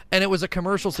dead, and it was a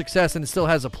commercial success and it still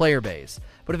has a player base.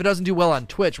 But if it doesn't do well on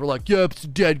Twitch, we're like, yeah, it's a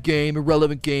dead game,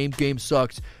 irrelevant game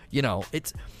sucks.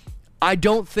 I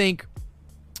don't think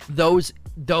those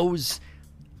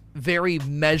very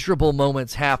measurable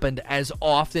moments happened as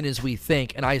often as we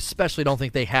think, and I especially don't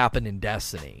think they happen in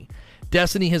Destiny.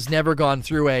 Destiny has never gone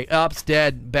through it's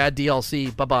dead, bad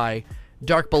DLC, bye-bye.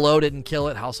 Dark Below didn't kill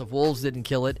it, House of Wolves didn't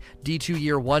kill it, D2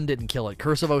 Year 1 didn't kill it,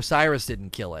 Curse of Osiris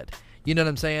didn't kill it. You know what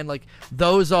I'm saying?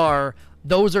 Those are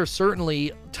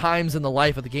certainly times in the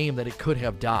life of the game that it could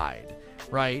have died,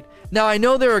 right? Now, I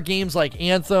know there are games like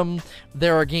Anthem,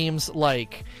 there are games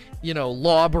like,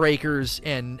 Lawbreakers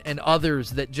and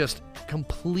others that just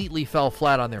completely fell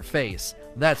flat on their face.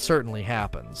 That certainly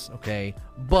happens, okay?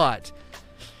 But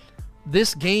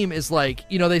this game is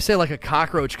they say a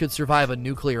cockroach could survive a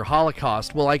nuclear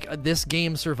holocaust. Well, this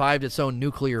game survived its own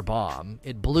nuclear bomb.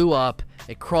 It blew up,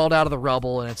 it crawled out of the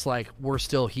rubble, and it's we're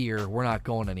still here, we're not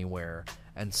going anywhere.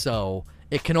 And so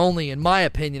it can only, in my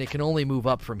opinion, it can only move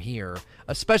up from here.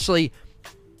 Especially,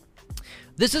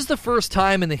 this is the first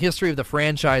time in the history of the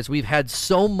franchise we've had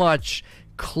so much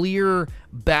clear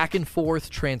back and forth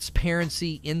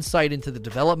transparency, insight into the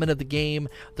development of the game,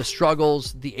 the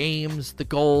struggles, the aims, the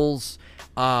goals.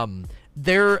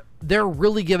 They're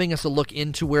really giving us a look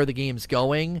into where the game's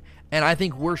going, and I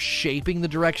think we're shaping the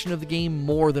direction of the game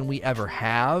more than we ever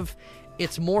have.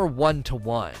 It's more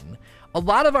one-to-one. A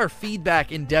lot of our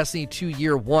feedback in Destiny 2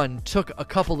 Year 1 took a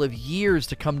couple of years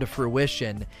to come to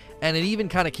fruition, and it even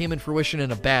kind of came in fruition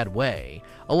in a bad way.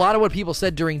 A lot of what people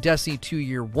said during Destiny 2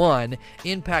 Year 1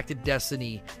 impacted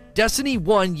Destiny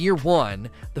 1 Year 1.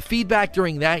 The feedback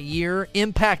during that year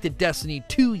impacted Destiny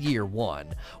 2 Year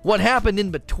 1. What happened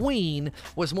in between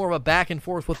was more of a back and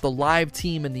forth with the live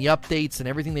team and the updates and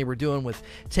everything they were doing with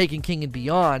Taken King and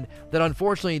Beyond, that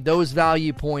unfortunately those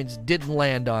value points didn't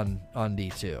land on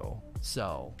D2.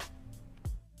 So,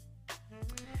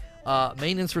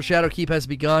 maintenance for Shadowkeep has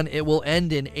begun. It will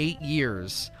end in 8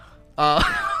 years.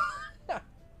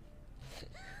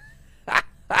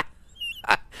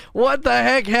 What the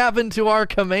heck happened to our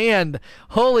command?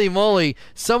 Holy moly,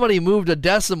 somebody moved a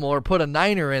decimal or put a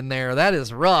niner in there. That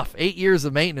is rough. 8 years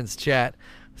of maintenance, chat.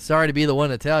 Sorry to be the one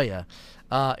to tell you.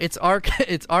 It's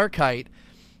Archite.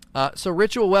 So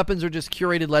ritual weapons are just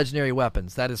curated legendary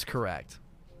weapons. That is correct.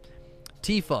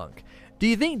 T-Funk. Do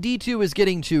you think D2 is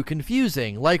getting too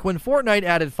confusing? Like when Fortnite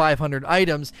added 500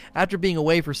 items, after being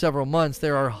away for several months,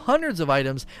 there are hundreds of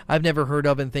items I've never heard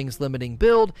of and things limiting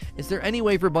build. Is there any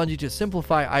way for Bungie to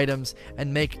simplify items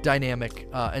and make dynamic,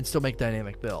 and still make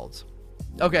dynamic builds?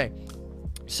 Okay,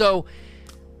 so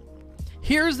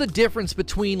here's the difference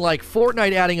between like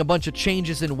Fortnite adding a bunch of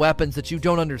changes in weapons that you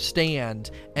don't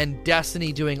understand and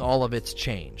Destiny doing all of its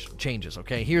changes,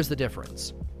 okay? Here's the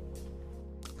difference.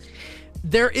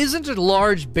 There isn't a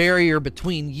large barrier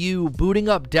between you booting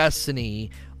up Destiny,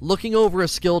 looking over a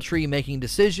skill tree, making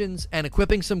decisions, and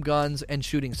equipping some guns and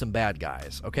shooting some bad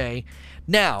guys, okay?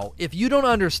 Now, if you don't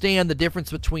understand the difference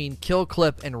between Kill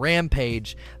Clip and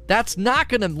Rampage, that's not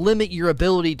going to limit your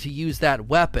ability to use that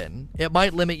weapon. It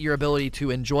might limit your ability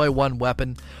to enjoy one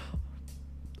weapon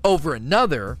over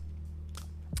another,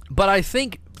 but I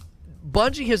think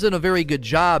Bungie has done a very good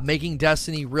job making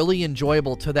Destiny really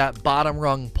enjoyable to that bottom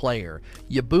rung player.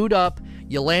 You boot up,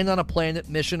 you land on a planet,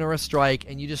 mission, or a strike,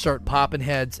 and you just start popping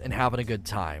heads and having a good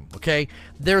time, okay?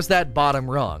 There's that bottom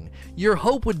rung. Your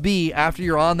hope would be, after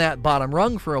you're on that bottom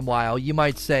rung for a while, you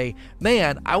might say,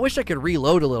 man, I wish I could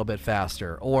reload a little bit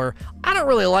faster, or I don't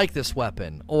really like this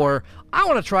weapon, or I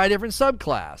want to try a different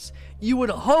subclass. You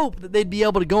would hope that they'd be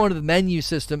able to go into the menu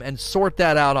system and sort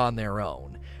that out on their own.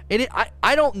 And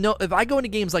I don't know, if I go into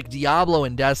games like Diablo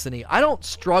and Destiny, I don't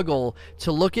struggle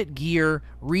to look at gear,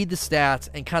 read the stats,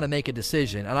 and kind of make a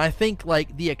decision. And I think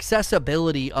like the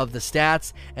accessibility of the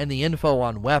stats and the info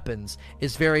on weapons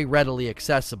is very readily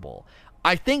accessible.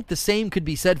 I think the same could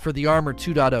be said for the Armor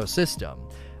 2.0 system.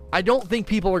 I don't think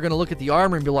people are going to look at the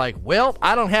armor and be like, well,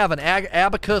 I don't have an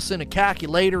abacus and a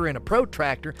calculator and a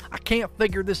protractor. I can't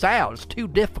figure this out. It's too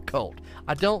difficult.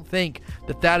 I don't think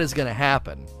that is going to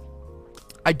happen.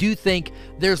 I do think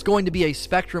there's going to be a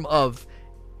spectrum of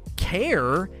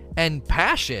care and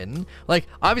passion. Like,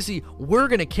 obviously, we're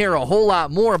going to care a whole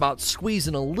lot more about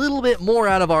squeezing a little bit more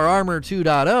out of our Armor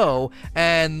 2.0,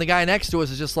 and the guy next to us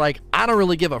is just like, I don't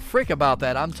really give a frick about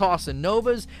that. I'm tossing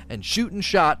Novas and shooting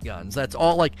shotguns. That's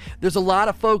all. Like, there's a lot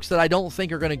of folks that I don't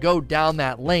think are going to go down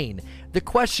that lane. The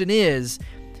question is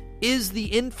the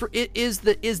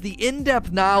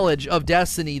in-depth knowledge of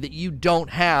Destiny that you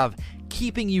don't have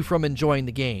keeping you from enjoying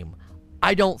the game?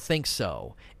 I don't think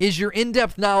so. Is your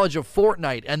in-depth knowledge of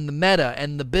Fortnite and the meta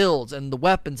and the builds and the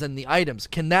weapons and the items,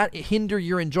 can that hinder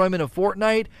your enjoyment of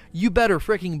Fortnite? You better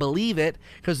freaking believe it,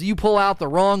 because you pull out the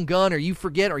wrong gun, or you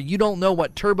forget, or you don't know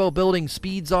what turbo building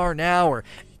speeds are now, or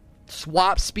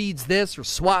swap speeds this or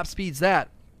swap speeds that.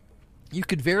 You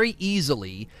could very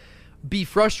easily be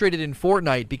frustrated in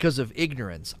Fortnite because of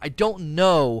ignorance. I don't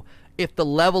know if the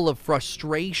level of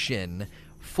frustration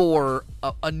for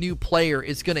a new player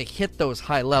is going to hit those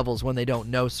high levels when they don't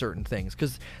know certain things,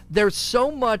 because there's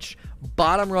so much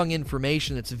bottom rung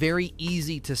information that's very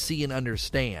easy to see and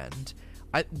understand.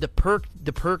 The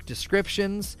perk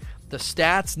descriptions, the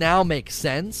stats now make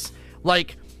sense.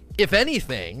 Like, if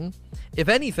anything,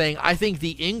 I think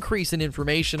the increase in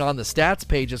information on the stats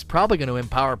page is probably going to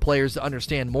empower players to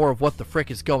understand more of what the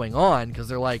frick is going on, because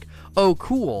they're like, oh,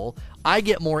 cool, I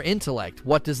get more intellect.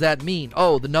 What does that mean?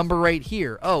 Oh, the number right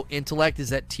here. Oh, intellect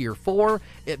is at tier 4.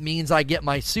 It means I get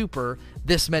my super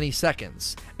this many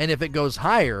seconds. And if it goes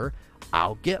higher,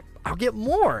 I'll get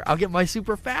more. I'll get my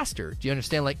super faster. Do you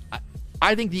understand? Like,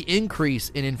 I think the increase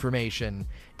in information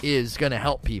is going to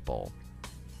help people.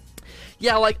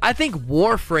 Yeah, like, I think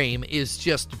Warframe is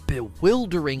just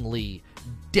bewilderingly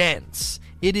dense.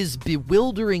 It is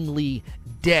bewilderingly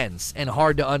dense and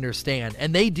hard to understand,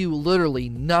 and they do literally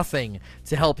nothing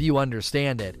to help you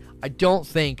understand it. I don't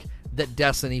think that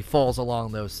Destiny falls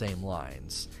along those same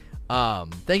lines.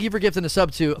 Thank you for gifting a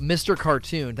sub to Mr.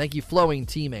 Cartoon. Thank you, Flowing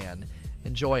T-Man.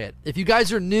 Enjoy it. If you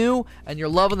guys are new and you're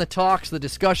loving the talks, the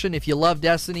discussion, if you love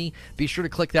Destiny, be sure to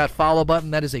click that follow button.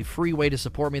 That is a free way to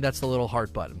support me. That's the little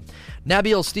heart button.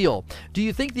 Nabil Steele, do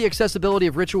you think the accessibility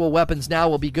of ritual weapons now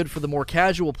will be good for the more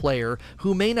casual player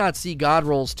who may not see god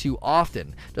rolls too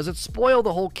often? Does it spoil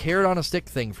the whole carrot on a stick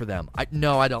thing for them?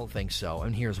 No, I don't think so,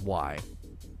 and here's why.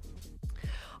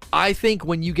 I think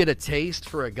when you get a taste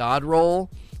for a god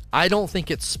roll, I don't think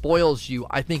it spoils you.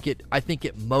 I think it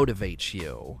motivates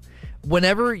you.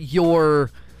 Whenever you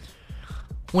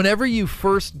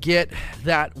first get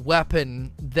that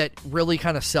weapon that really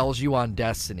kind of sells you on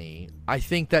Destiny, I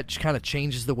think that kind of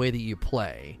changes the way that you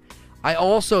play. I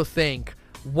also think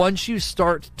once you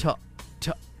start to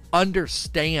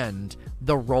understand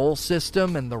the roll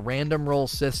system and the random roll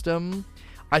system,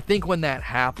 I think when that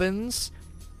happens,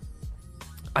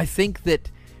 I think that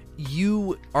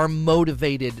you are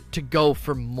motivated to go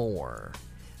for more.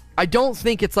 I don't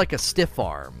think it's like a stiff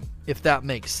arm, if that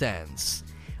makes sense.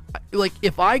 Like,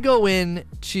 if I go in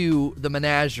to the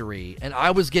menagerie and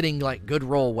I was getting, like, good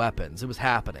roll weapons, it was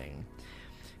happening.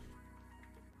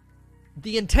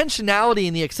 The intentionality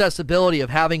and the accessibility of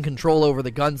having control over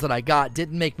the guns that I got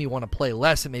didn't make me want to play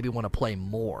less. It made me want to play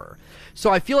more.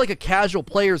 So I feel like a casual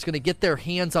player is going to get their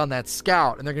hands on that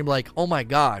scout and they're going to be like, oh my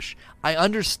gosh, I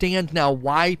understand now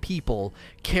why people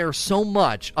care so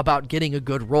much about getting a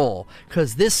good roll,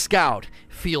 because this scout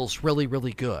feels really,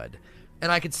 really good. And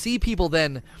I could see people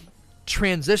then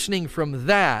transitioning from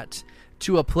that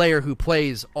to a player who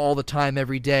plays all the time,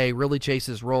 every day, really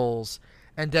chases rolls,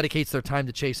 and dedicates their time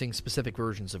to chasing specific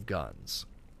versions of guns.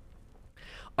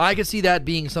 I could see that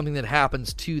being something that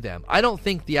happens to them. I don't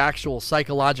think the actual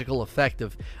psychological effect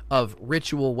of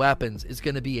ritual weapons is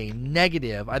going to be a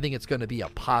negative. I think it's going to be a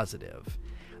positive.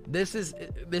 This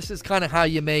is kind of how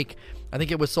you make, I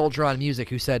think it was Soldier on Music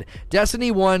who said,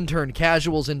 Destiny 1 turned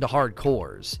casuals into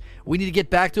hardcores. We need to get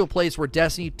back to a place where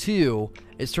Destiny 2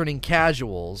 is turning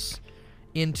casuals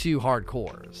into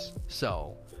hardcores.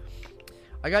 So,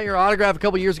 I got your autograph a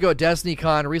couple years ago at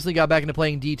DestinyCon. Recently got back into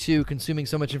playing D2, consuming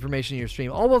so much information in your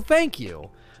stream. Oh, well, thank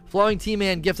you. Flowing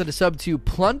T-Man gifted a sub to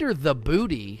Plunder the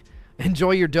Booty.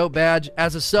 Enjoy your dope badge.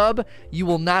 As a sub, you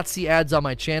will not see ads on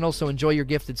my channel, so enjoy your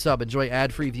gifted sub. Enjoy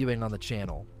ad-free viewing on the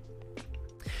channel.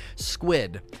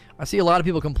 Squid. I see a lot of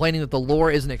people complaining that the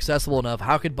lore isn't accessible enough.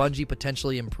 How could Bungie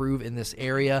potentially improve in this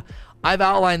area? I've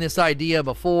outlined this idea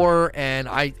before, and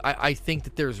I think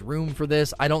that there's room for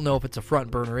this. I don't know if it's a front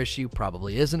burner issue.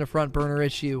 Probably isn't a front burner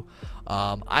issue.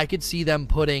 I could see them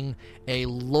putting a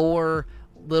lore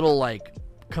little, like,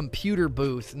 computer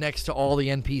booth next to all the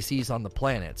NPCs on the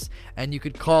planets, and you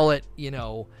could call it, you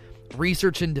know,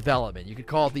 research and development. You could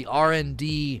call it the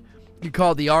R&D. You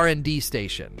call it the R&D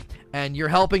station, and you're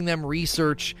helping them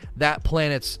research that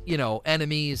planet's, you know,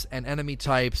 enemies and enemy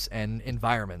types and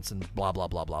environments and blah, blah,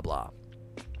 blah, blah, blah.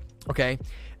 Okay?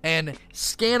 And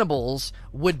scannables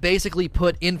would basically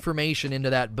put information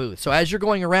into that booth. So as you're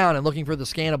going around and looking for the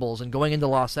scannables and going into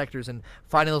lost sectors and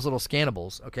finding those little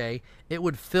scannables, okay, it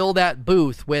would fill that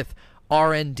booth with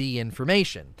R&D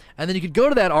information. And then you could go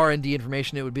to that R&D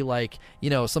information. It would be like, you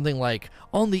know, something like,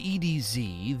 on the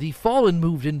EDZ, the Fallen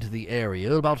moved into the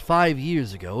area about 5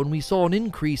 years ago, and we saw an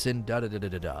increase in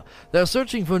da-da-da-da-da-da. They're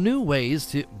searching for new ways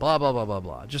to blah, blah, blah, blah,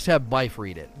 blah. Just have Bife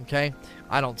read it, okay?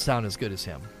 I don't sound as good as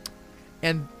him.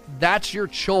 And that's your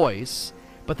choice,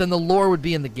 but then the lore would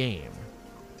be in the game.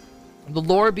 The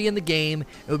lore would be in the game.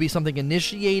 It would be something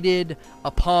initiated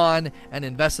upon and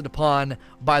invested upon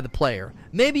by the player.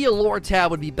 Maybe a lore tab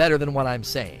would be better than what I'm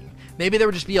saying. Maybe there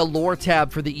would just be a lore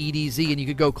tab for the EDZ, and you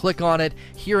could go click on it,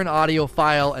 hear an audio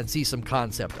file, and see some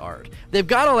concept art. They've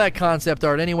got all that concept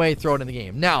art anyway, throw it in the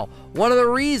game. Now, one of the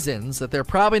reasons that they're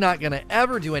probably not going to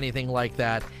ever do anything like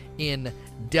that in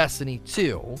Destiny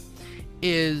 2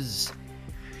 is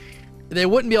they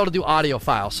wouldn't be able to do audio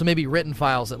files, so maybe written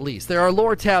files at least. There are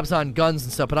lore tabs on guns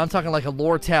and stuff, but I'm talking like a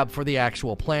lore tab for the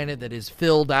actual planet that is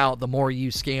filled out the more you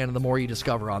scan and the more you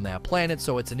discover on that planet,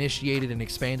 so it's initiated and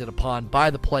expanded upon by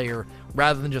the player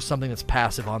rather than just something that's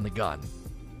passive on the gun.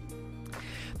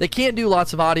 They can't do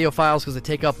lots of audio files because they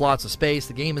take up lots of space.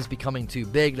 The game is becoming too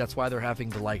big. That's why they're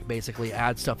having to, like, basically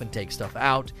add stuff and take stuff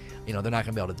out. You know, they're not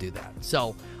going to be able to do that.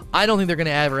 So I don't think they're going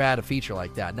to ever add a feature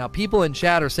like that. Now, people in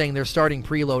chat are saying they're starting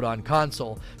preload on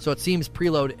console, so it seems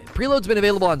preload's been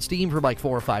available on Steam for like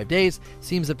 4 or 5 days.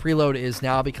 Seems that preload is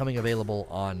now becoming available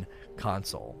on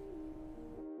console.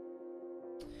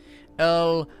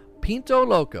 El Pinto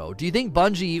Loco, do you think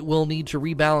Bungie will need to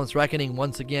rebalance Reckoning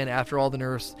once again after all the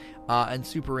nerfs and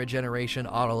super regeneration,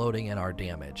 auto-loading, and our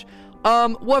damage?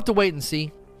 We'll have to wait and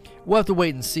see.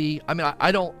 I mean,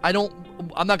 I'm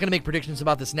not going to make predictions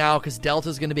about this now because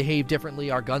Delta's going to behave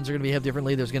differently. Our guns are going to behave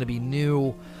differently. There's going to be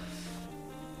new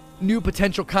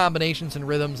potential combinations and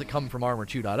rhythms that come from Armor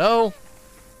 2.0.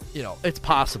 You know, it's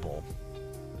possible.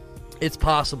 It's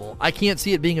possible. I can't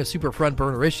see it being a super front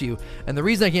burner issue. And the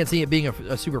reason I can't see it being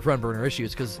a super front burner issue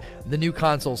is because the new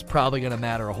console's probably going to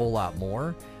matter a whole lot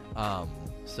more.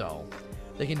 So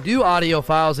they can do audio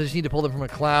files. They just need to pull them from a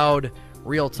cloud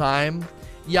real time.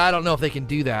 Yeah, I don't know if they can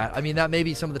do that. I mean, that may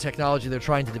be some of the technology they're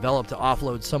trying to develop to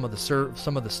offload some of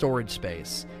the storage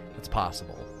space. It's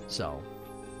possible. So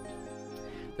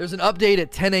there's an update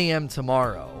at 10 a.m.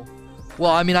 tomorrow.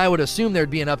 Well, I mean, I would assume there'd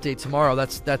be an update tomorrow.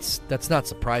 That's not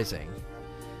surprising.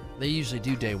 They usually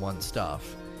do day one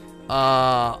stuff.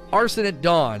 Arson at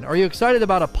Dawn. Are you excited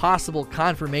about a possible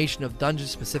confirmation of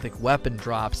dungeon-specific weapon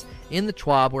drops in the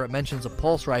TWAB where it mentions a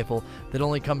pulse rifle that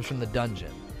only comes from the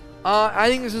dungeon? I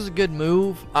think this is a good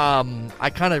move.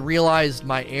 I kind of realized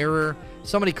my error.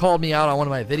 Somebody called me out on one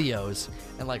of my videos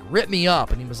and like ripped me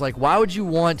up, and he was like, "Why would you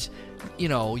want,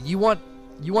 you want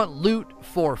loot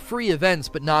for free events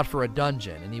but not for a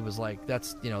dungeon?" And he was like,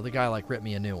 "That's, the guy like ripped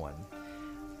me a new one."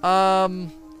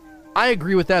 I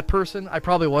agree with that person. I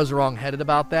probably was wrong-headed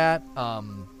about that. I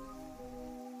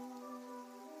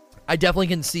definitely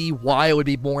can see why it would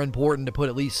be more important to put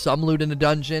at least some loot in a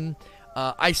dungeon.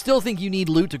 I still think you need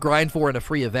loot to grind for in a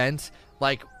free event,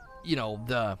 like,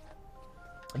 the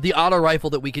auto rifle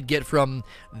that we could get from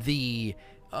the,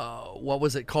 what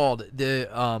was it called? The,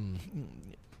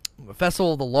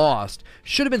 Festival of the Lost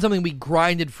should have been something we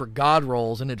grinded for god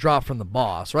rolls and it dropped from the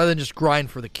boss, rather than just grind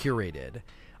for the curated.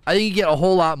 I think you get a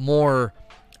whole lot more,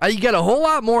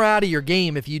 out of your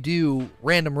game if you do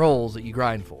random rolls that you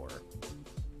grind for.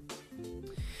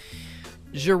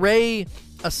 Jirei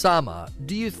Asama,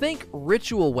 do you think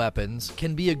ritual weapons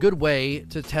can be a good way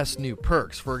to test new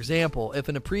perks? For example, if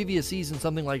in a previous season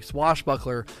something like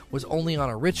Swashbuckler was only on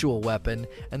a ritual weapon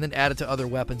and then added to other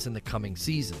weapons in the coming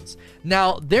seasons.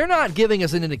 Now, they're not giving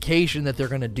us an indication that they're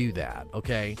going to do that,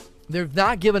 okay? They've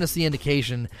not given us the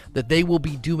indication that they will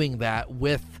be doing that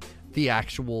with the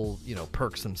actual,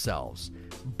 perks themselves.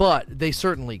 But they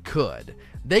certainly could.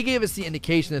 They gave us the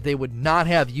indication that they would not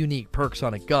have unique perks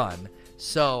on a gun.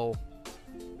 So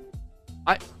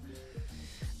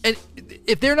and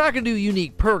if they're not going to do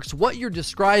unique perks, what you're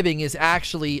describing is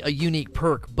actually a unique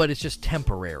perk, but it's just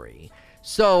temporary.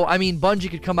 So, I mean, Bungie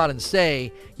could come out and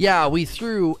say, yeah, we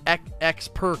threw X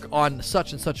perk on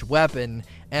such and such weapon,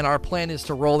 and our plan is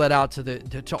to roll that out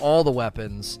to all the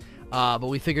weapons, but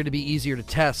we figured it'd be easier to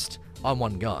test on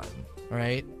one gun,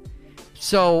 right?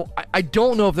 So, I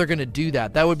don't know if they're going to do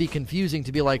that. That would be confusing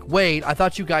to be like, wait, I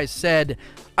thought you guys said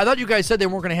they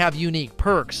weren't going to have unique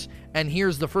perks, and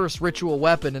here's the first ritual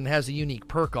weapon and it has a unique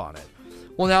perk on it.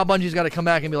 Well, now Bungie's got to come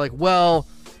back and be like, well,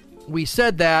 we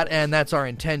said that, and that's our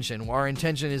intention. Our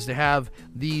intention is to have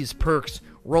these perks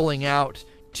rolling out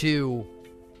to,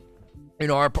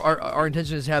 our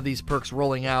intention is to have these perks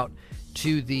rolling out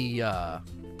to the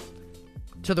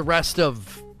rest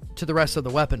of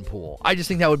the weapon pool. I just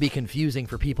think that would be confusing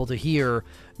for people to hear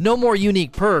no more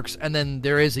unique perks, and then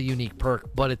there is a unique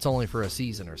perk, but it's only for a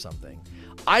season or something.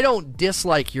 I don't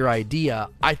dislike your idea.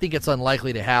 I think it's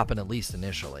unlikely to happen, at least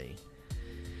initially.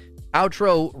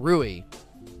 Outro Rui.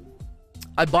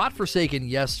 I bought Forsaken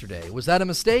yesterday. Was that a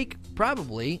mistake?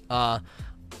 Probably. I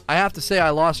have to say I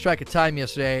lost track of time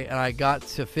yesterday, and I got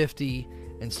to 50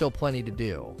 and still plenty to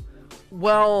do.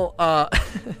 Well,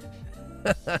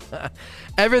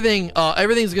 everything's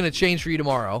going to change for you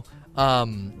tomorrow.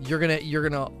 You're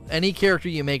gonna any character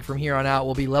you make from here on out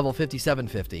will be level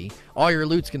 5750. All your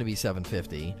loot's gonna be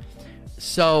 750.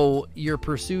 So your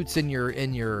pursuits in your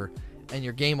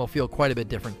game will feel quite a bit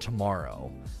different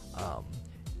tomorrow.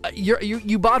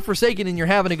 You bought Forsaken and you're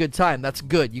having a good time. That's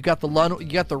good. You got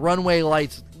the runway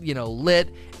lights,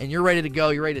 lit, and you're ready to go.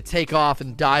 You're ready to take off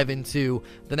and dive into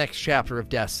the next chapter of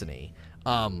Destiny.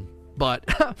 But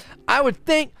I would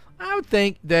think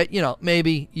that,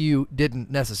 maybe you didn't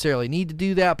necessarily need to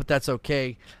do that, but that's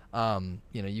okay.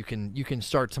 You can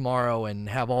start tomorrow and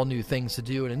have all new things to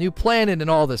do and a new planet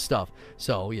and all this stuff.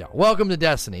 So, yeah, welcome to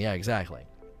Destiny. Yeah, exactly.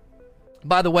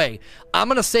 By the way, I'm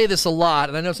going to say this a lot,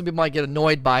 and I know some people might get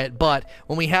annoyed by it, but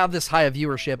when we have this high of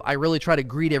viewership, I really try to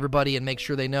greet everybody and make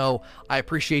sure they know I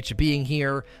appreciate you being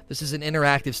here. This is an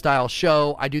interactive style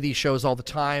show. I do these shows all the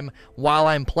time while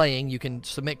I'm playing. You can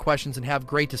submit questions and have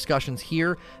great discussions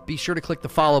here. Be sure to click the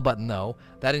follow button, though.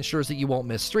 That ensures that you won't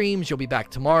miss streams. You'll be back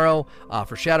tomorrow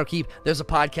for Shadowkeep. There's a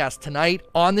podcast tonight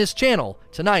on this channel.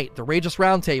 Tonight, the Rageous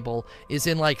Roundtable is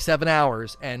in like 7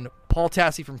 hours, and Paul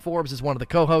Tassi from Forbes is one of the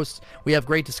co-hosts. We have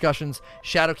great discussions.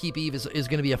 Shadowkeep Eve is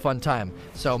going to be a fun time.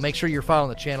 So make sure you're following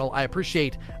the channel. I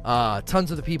appreciate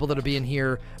tons of the people that are being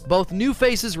here, both new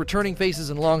faces, returning faces,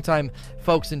 and longtime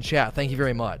folks in chat. Thank you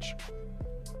very much.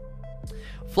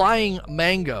 Flying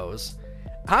Mangoes.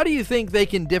 How do you think they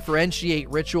can differentiate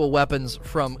ritual weapons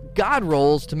from god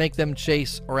rolls to make them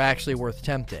chase or actually worth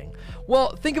tempting?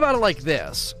 Well, think about it like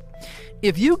this.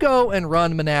 If you go and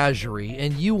run Menagerie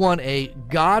and you want a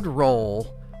god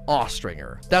roll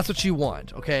Austringer, that's what you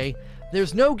want, okay?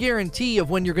 There's no guarantee of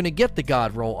when you're going to get the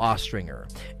god roll Austringer.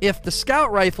 If the scout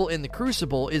rifle in the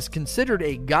Crucible is considered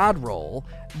a god roll,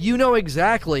 you know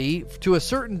exactly, to a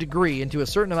certain degree and to a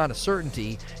certain amount of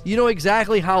certainty, you know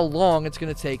exactly how long it's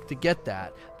going to take to get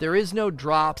that. There is no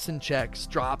drops and checks,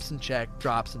 drops and check,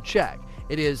 drops and check.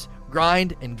 It is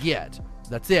grind and get.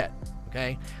 That's it,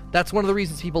 okay? That's one of the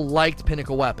reasons people liked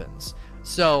Pinnacle weapons.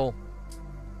 So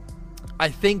I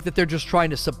think that they're just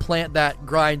trying to supplant that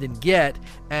grind and get,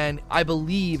 and I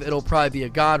believe it'll probably be a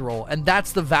god roll. And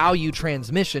that's the value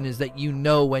transmission, is that you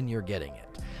know when you're getting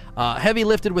it. Heavy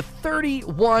Lifted with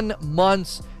 31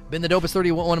 months. Been the dopest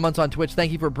 31 months on Twitch.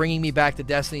 Thank you for bringing me back to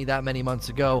Destiny that many months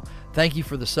ago. Thank you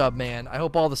for the sub, man. I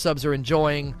hope all the subs are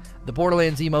enjoying the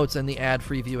Borderlands emotes and the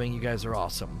ad-free viewing. You guys are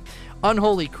awesome.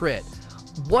 Unholy Crit.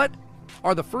 What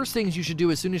are the first things you should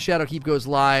do as soon as Shadowkeep goes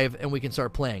live and we can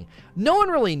start playing? No one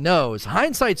really knows.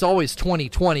 Hindsight's always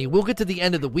 20/20. We'll get to the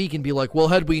end of the week and be like, well,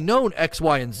 had we known X,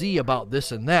 Y, and Z about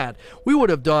this and that, we would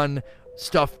have done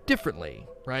stuff differently,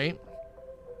 right?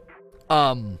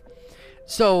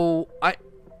 So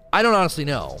I don't honestly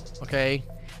know, okay?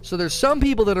 So there's some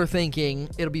people that are thinking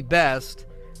it'll be best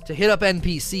to hit up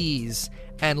NPCs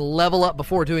and level up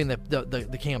before doing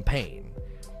the campaign.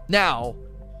 Now,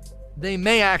 they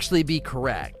may actually be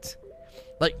correct.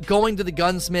 Like going to the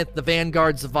Gunsmith, the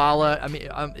Vanguard, Zavala,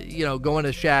 going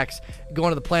to Shaxx,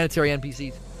 going to the planetary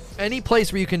NPCs, any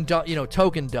place where you can,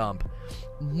 token dump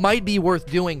might be worth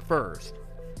doing first.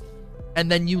 And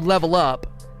then you level up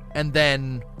and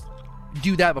then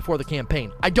do that before the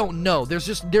campaign. I don't know.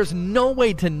 There's no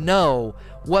way to know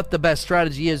what the best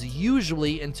strategy is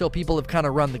usually until people have kind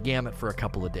of run the gamut for a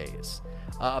couple of days.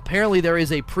 Apparently there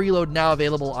is a preload now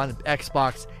available on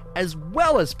Xbox as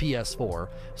well as PS4,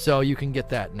 so you can get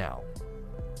that now.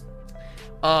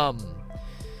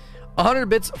 100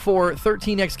 bits for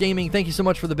 13x Gaming. Thank you so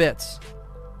much for the bits.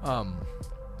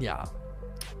 Yeah.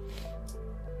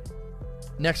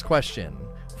 Next question.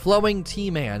 Flowing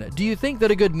T-Man. Do you think that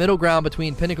a good middle ground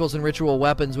between Pinnacles and Ritual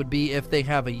weapons would be if they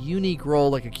have a unique role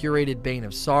like a curated Bane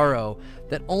of Sorrow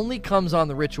that only comes on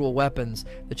the Ritual weapons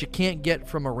that you can't get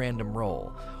from a random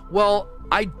roll? Well,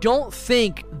 I don't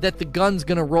think that the gun's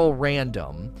going to roll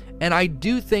random, and I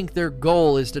do think their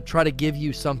goal is to try to give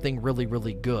you something really,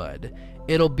 really good.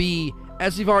 It'll be,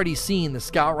 as you've already seen, the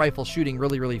scout rifle shooting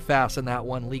really, really fast in that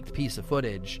one leaked piece of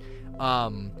footage,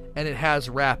 and it has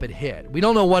rapid hit. We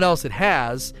don't know what else it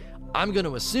has. I'm going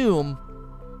to assume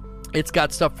it's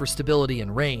got stuff for stability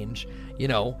and range.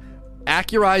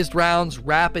 Accurized rounds,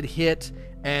 rapid hit,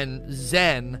 and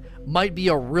Zen might be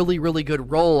a really, really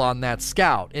good roll on that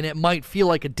scout, and it might feel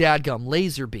like a dadgum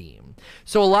laser beam.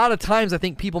 So a lot of times I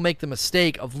think people make the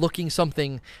mistake of looking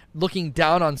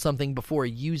down on something before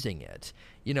using it.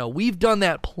 We've done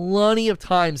that plenty of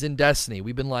times in Destiny.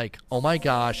 We've been like, oh my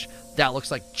gosh, that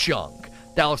looks like junk.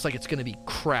 That looks like it's going to be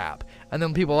crap. And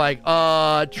then people are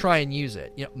like, try and use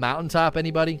it. Mountaintop,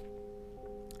 anybody?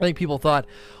 I think people thought,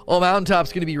 oh,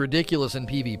 Mountaintop's going to be ridiculous in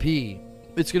PvP.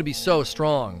 It's going to be so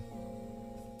strong.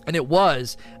 And it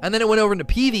was. And then it went over into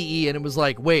PvE, and it was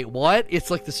like, wait, what?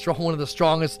 It's like one of the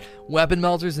strongest weapon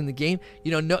melters in the game.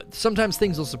 Sometimes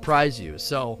things will surprise you.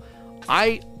 So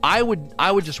I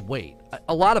would just wait.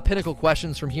 A lot of Pinnacle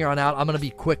questions from here on out I'm going to be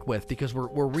quick with, because we're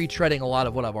retreading a lot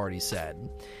of what I've already said.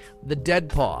 The Dead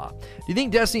Paw. Do you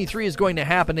think Destiny 3 is going to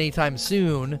happen anytime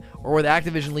soon? Or with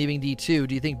Activision leaving D2,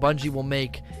 do you think Bungie will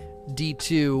make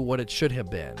D2 what it should have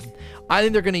been? I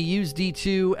think they're going to use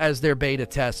D2 as their beta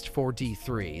test for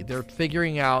D3. They're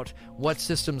figuring out what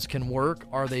systems can work.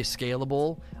 Are they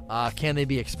scalable? Can they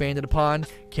be expanded upon?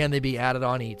 Can they be added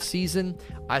on each season?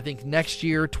 I think next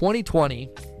year, 2020,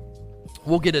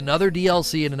 we'll get another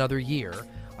DLC in another year.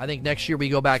 I think next year we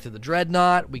go back to the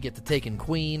Dreadnought. We get to Taken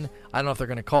Queen. I don't know if they're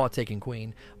going to call it Taken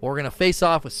Queen. But we're going to face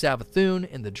off with Savathûn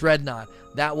in the Dreadnought.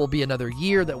 That will be another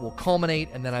year that will culminate,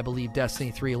 and then I believe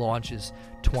Destiny 3 launches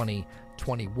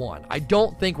 2021. I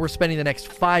don't think we're spending the next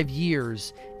 5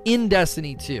 years in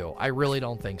Destiny 2. I really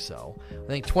don't think so. I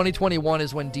think 2021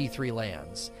 is when D3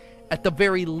 lands. At the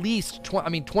very least,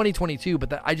 2022,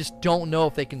 but I just don't know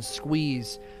if they can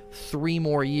squeeze 3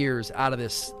 more years out of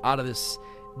this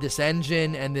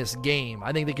engine and this game.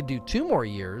 I think they could do 2 more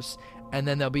years, and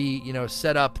then they'll be,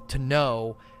 set up to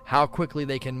know how quickly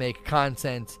they can make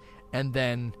content, and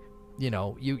then,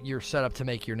 you're set up to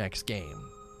make your next game.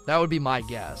 That would be my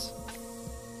guess.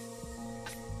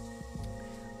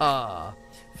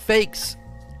 Fakes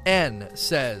N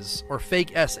says, or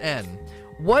Fake SN,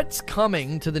 what's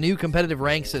coming to the new competitive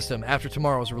rank system after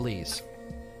tomorrow's release?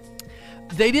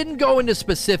 They didn't go into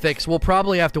specifics. We'll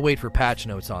probably have to wait for patch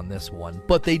notes on this one.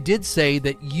 But they did say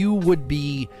that you would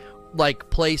be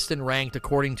placed and ranked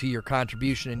according to your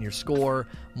contribution and your score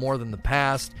more than the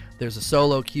past. There's a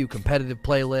solo queue competitive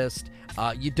playlist.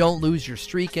 You don't lose your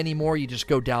streak anymore. You just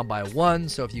go down by 1.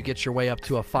 So if you get your way up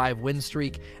to a 5-win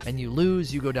streak and you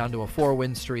lose, you go down to a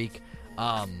 4-win streak.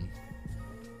 I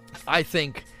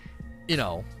think,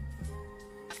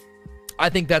 I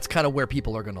think that's kind of where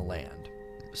people are going to land.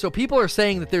 So people are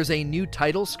saying that there's a new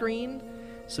title screen,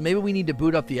 so maybe we need to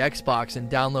boot up the Xbox and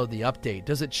download the update.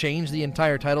 Does it change the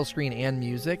entire title screen and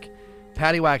music?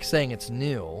 Paddywhack's saying it's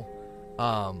new.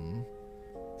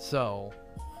 So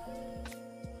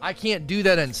I can't do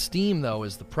that on Steam, though,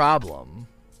 is the problem.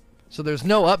 So there's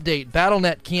no update.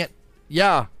 Battle.net can't...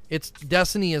 Yeah,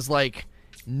 Destiny is,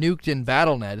 nuked in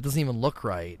Battle.net. It doesn't even look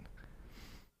right.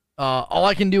 All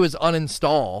I can do is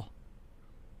uninstall.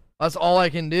 That's all I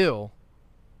can do.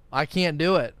 I can't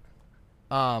do it.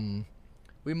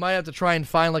 We might have to try and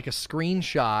find a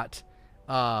screenshot.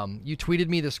 You tweeted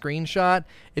me the screenshot.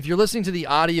 If you're listening to the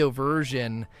audio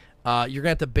version, you're gonna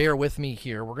have to bear with me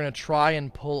here. We're gonna try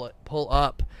and pull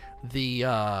up the.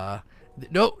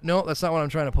 No, that's not what I'm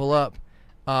trying to pull up.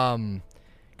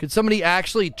 Could somebody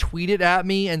actually tweet it at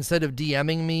me instead of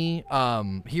DMing me?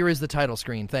 Here is the title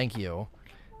screen. Thank you.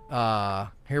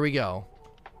 Here we go.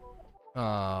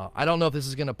 I don't know if this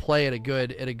is going to play at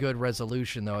a good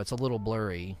resolution, though. It's a little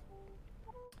blurry.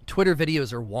 Twitter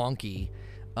videos are wonky.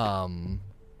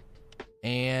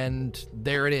 And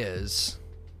there it is.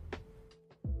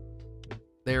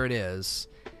 There it is.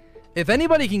 If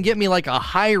anybody can get me a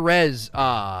high-res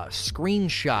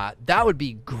screenshot, that would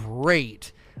be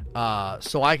great.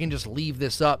 So I can just leave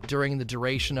this up during the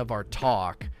duration of our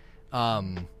talk.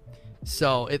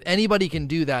 So if anybody can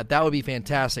do that, that would be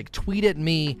fantastic. Tweet at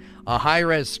me a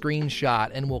high-res screenshot,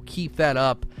 and we'll keep that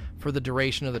up for the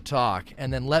duration of the talk.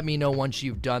 And then let me know once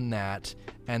you've done that,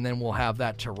 and then we'll have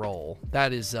that to roll.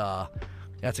 That is,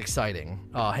 that's exciting.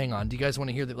 Hang on. Do you guys want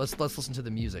to hear that? Let's listen to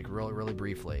the music really, really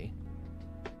briefly.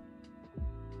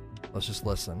 Let's just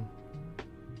listen.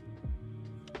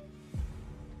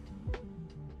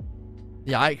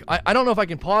 Yeah, I don't know if I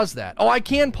can pause that. Oh, I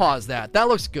can pause that. That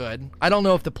looks good. I don't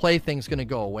know if the play thing's going to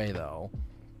go away, though.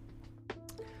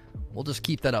 We'll just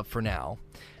keep that up for now.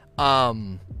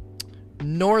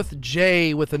 North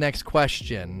J with the next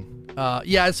question.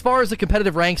 Yeah, as far as the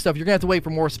competitive rank stuff, you're going to have to wait for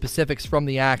more specifics from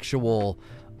the actual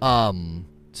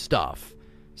stuff.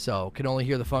 So, can only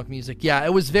hear the funk music. Yeah,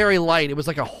 it was very light. It was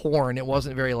like a horn. It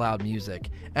wasn't very loud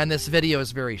music. And this video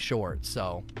is very short,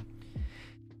 so...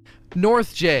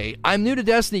 North J, I'm new to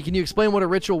Destiny. Can you explain what a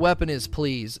ritual weapon is,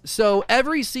 please? So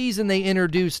every season they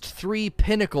introduced 3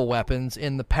 pinnacle weapons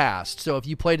in the past. So if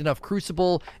you played enough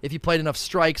Crucible, if you played enough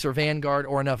Strikes or Vanguard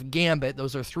or enough Gambit,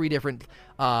 those are 3 different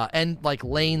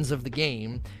lanes of the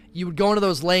game. You would go into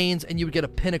those lanes and you would get a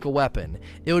pinnacle weapon.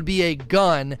 It would be a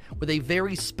gun with a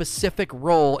very specific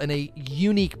role and a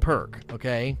unique perk,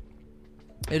 okay?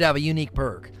 It'd have a unique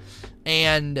perk.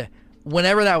 And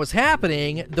whenever that was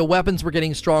happening, the weapons were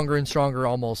getting stronger and stronger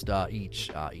almost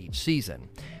each season.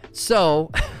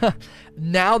 So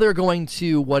now they're going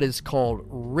to what is called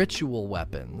ritual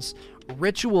weapons.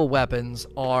 Ritual weapons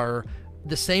are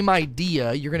the same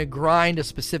idea. You're going to grind a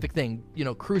specific thing,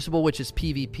 Crucible, which is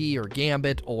PvP, or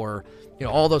Gambit, or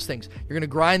all those things. You're going to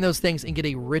grind those things and get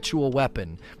a ritual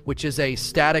weapon, which is a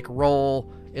static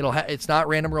roll. It's not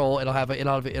random roll. It'll have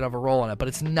a roll on it, but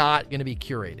it's not going to be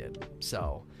curated.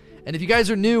 So. And if you guys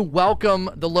are new, welcome.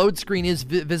 The load screen is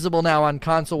visible now on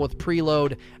console with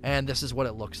preload, and this is what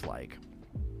it looks like.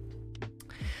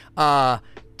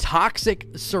 Toxic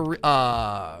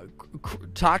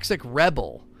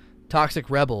Rebel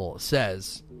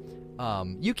says,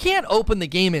 you can't open the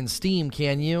game in Steam,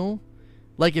 can you?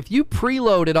 Like, if you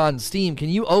preload it on Steam, can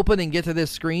you open and get to this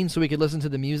screen so we could listen to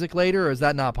the music later, or is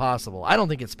that not possible? I don't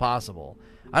think it's possible.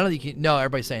 I don't think you can. No,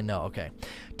 everybody's saying no. Okay.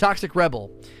 Toxic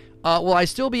Rebel. Will I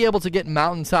still be able to get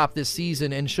Mountaintop this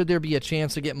season, and should there be a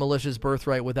chance to get Militia's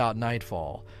Birthright without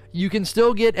Nightfall? You can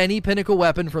still get any Pinnacle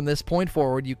weapon from this point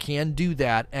forward. You can do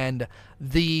that, and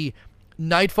the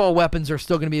Nightfall weapons are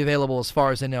still going to be available as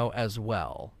far as I know as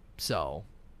well. So,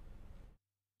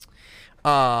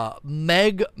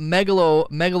 Megalomars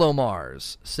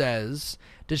says,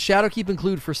 does Shadowkeep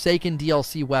include Forsaken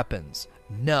DLC weapons?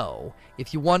 No.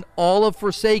 If you want all of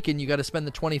Forsaken, you got to spend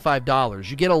the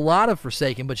 $25. You get a lot of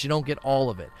Forsaken, but you don't get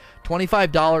all of it.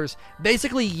 $25.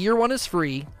 Basically, year 1 is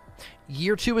free,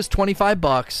 year 2 is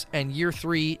 $25, and year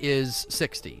 3 is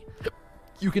 $60.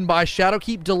 You can buy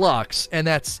Shadowkeep Deluxe, and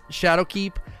that's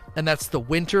Shadowkeep, and that's the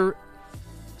winter,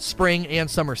 spring, and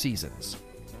summer seasons.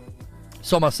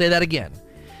 So I'm going to say that again.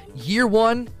 Year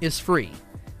 1 is free.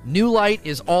 New Light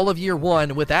is all of year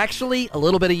 1 with actually a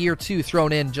little bit of year 2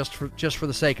 thrown in just for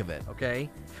the sake of it,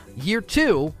 okay? Year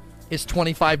 2 is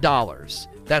 $25.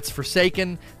 That's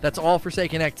Forsaken. That's all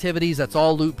Forsaken activities. That's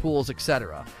all loot pools,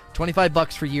 etc.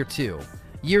 $25 for year 2.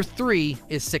 Year 3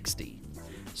 is $60.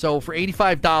 So for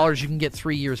 $85, you can get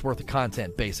 3 years worth of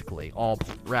content, basically, all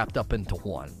wrapped up into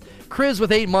one. Chris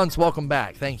with 8 months, welcome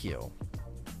back. Thank you.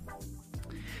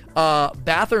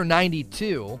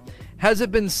 Bather92. Has it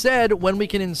been said when we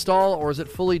can install, or is it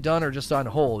fully done or just on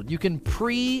hold? You can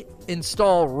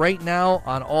pre-install right now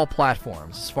on all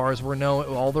platforms, as far as we know,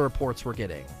 all the reports we're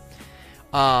getting.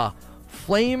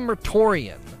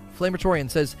 Flameratorian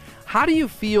says, how do you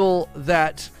feel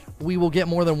that we will get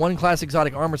more than one class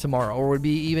exotic armor tomorrow, or would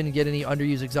we even get any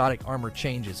underused exotic armor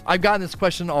changes? I've gotten this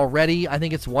question already. I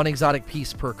think it's one exotic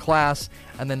piece per class,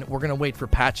 and then we're going to wait for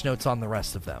patch notes on the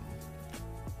rest of them.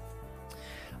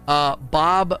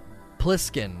 Bob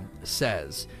Pliskin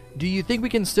says, do you think we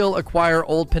can still acquire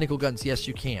old Pinnacle guns? Yes,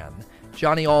 you can.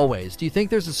 Johnny Always, do you think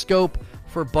there's a scope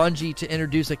for Bungie to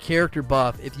introduce a character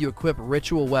buff if you equip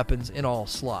ritual weapons in all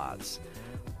slots?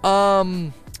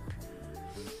 I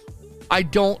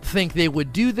don't think they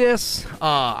would do this.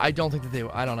 I don't think that they.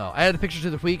 I don't know. I had the pictures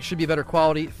of the week. Should be better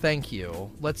quality. Thank you.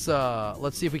 Let's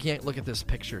see if we can't look at this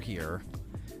picture here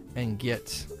and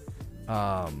get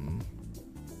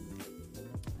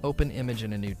open image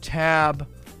in a new tab,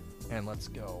 and let's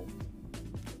go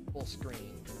full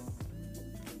screen.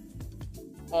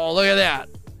 Oh, look at that.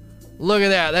 Look at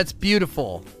that. That's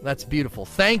beautiful. That's beautiful.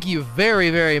 Thank you very,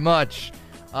 very much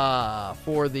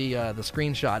for the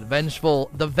screenshot.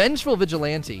 The Vengeful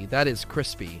Vigilante. That is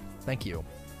crispy. Thank you.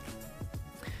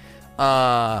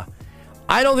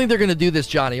 I don't think they're going to do this,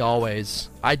 Johnny Always.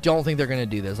 I don't think they're going to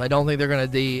do this. I don't think they're going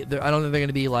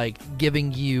to be like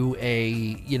giving you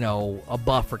a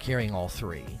buff for carrying all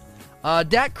three.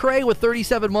 Dak Cray with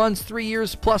 37 months, 3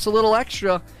 years plus a little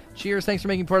extra. Cheers. Thanks for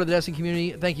making part of the Destiny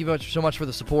community. Thank you so much for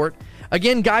the support.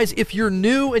 Again, guys, if you're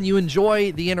new and you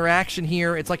enjoy the interaction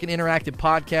here, it's like an interactive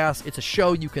podcast. It's a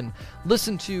show you can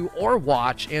listen to or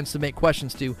watch and submit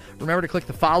questions to. Remember to click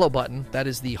the follow button. That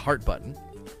is the heart button.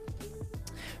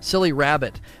 Silly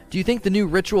Rabbit, do you think the new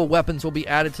ritual weapons will be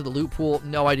added to the loot pool?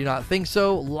 No, I do not think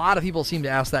so. A lot of people seem to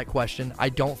ask that question. I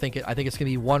don't think it. I think it's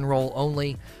going to be one roll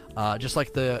only, just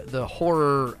like the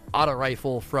horror auto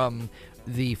rifle from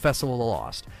the Festival of the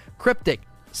Lost. Cryptic,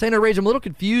 Saint Rage, I'm a little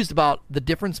confused about the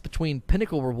difference between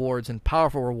Pinnacle rewards and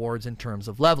powerful rewards in terms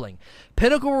of leveling.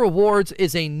 Pinnacle rewards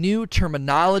is a new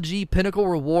terminology. Pinnacle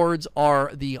rewards are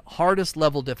the hardest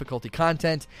level difficulty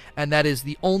content, and that is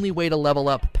the only way to level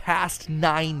up past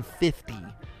 950.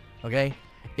 Okay?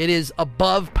 It is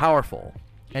above powerful,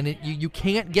 and you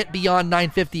can't get beyond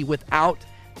 950 without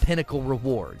Pinnacle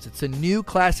rewards. It's a new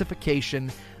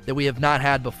classification that we have not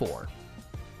had before.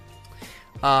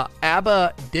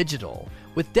 ABBA Digital.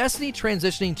 With Destiny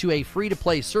transitioning to a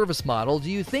free-to-play service model, do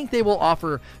you think they will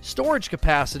offer storage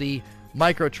capacity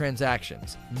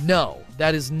microtransactions? No,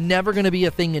 that is never going to be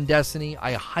a thing in Destiny.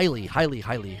 I highly, highly,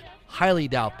 highly, highly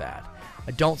doubt that.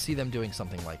 I don't see them doing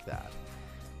something like that.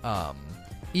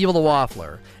 Evil the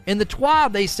Waffler. In the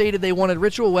TWAB, they stated they wanted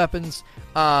ritual weapons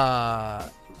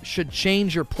should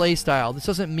change your playstyle. This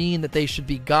doesn't mean that they should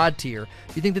be God tier.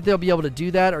 Do you think that they'll be able to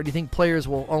do that, or do you think players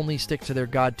will only stick to their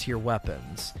God tier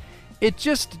weapons? It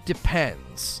just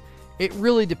depends. It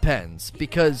really depends,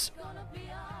 because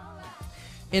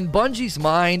in Bungie's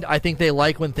mind, I think they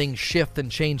like when things shift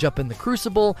and change up in the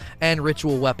Crucible, and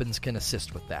ritual weapons can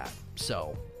assist with that.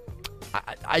 So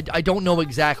I don't know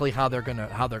exactly how they're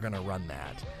gonna run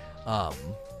that.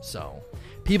 So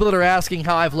people that are asking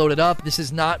how I've loaded up, this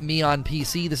is not me on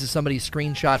PC. This is somebody's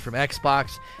screenshot from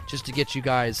Xbox, just to get you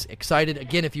guys excited.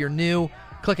 Again, if you're new,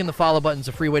 Clicking the follow button is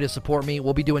a free way to support me.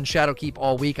 We'll be doing Shadowkeep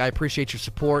all week. I appreciate your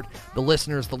support. The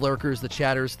listeners, the lurkers, the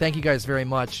chatters. Thank you guys very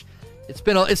much. It's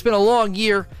been a long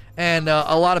year, and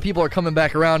a lot of people are coming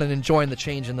back around and enjoying the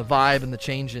change in the vibe and the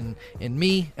change in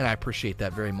me, and I appreciate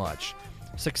that very much.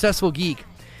 Successful Geek.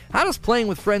 How does playing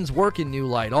with friends work in New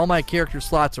Light? All my character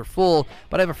slots are full,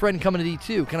 but I have a friend coming to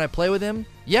D2. Can I play with him?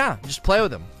 Yeah, just play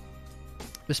with him.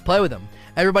 Just play with him.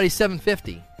 Everybody's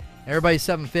 750. Everybody's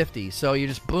 750. So you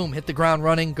just, boom, hit the ground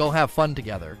running, go have fun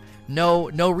together. No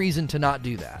reason to not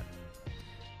do that.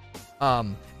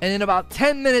 And in about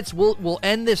 10 minutes, we'll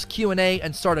end this Q&A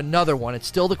and start another one. It's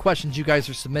still the questions you guys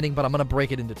are submitting, but I'm going to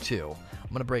break it into two.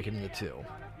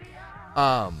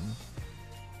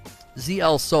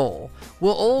 ZL Soul.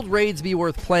 Will old raids be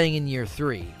worth playing in year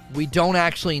 3? We don't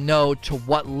actually know to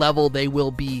what level they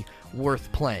will be worth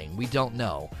playing. We don't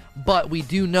know. But we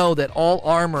do know that all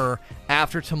armor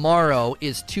after tomorrow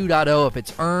is 2.0 if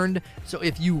it's earned. So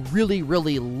if you really,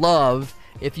 really love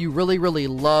the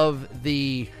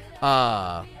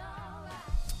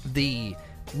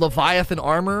Leviathan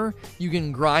armor, you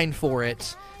can grind for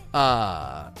it.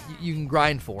 And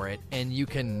you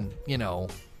can, and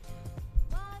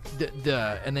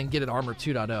then get an armor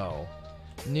 2.0.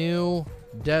 New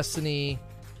Destiny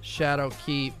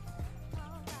Shadowkeep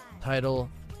title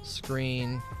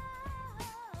screen.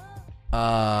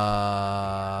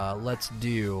 Let's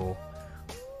do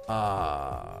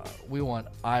we want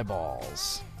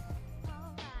eyeballs,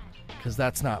 because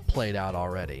that's not played out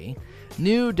already.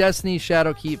 New Destiny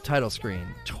Shadowkeep title screen.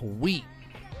 Tweet.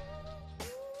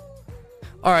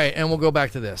 All right, and we'll go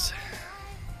back to this.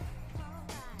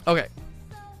 Okay.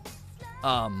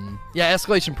 Yeah,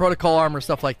 escalation protocol armor,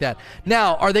 stuff like that.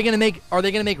 Now, are they gonna make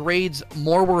raids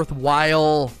more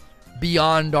worthwhile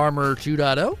beyond armor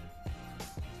 2.0?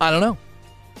 I don't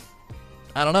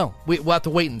know. We'll have to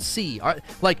wait and see.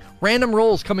 Like, random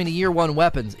rolls coming to year 1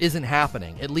 weapons isn't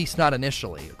happening, at least not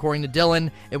initially. According to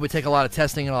Dylan, it would take a lot of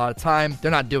testing and a lot of time. They're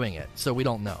not doing it, so we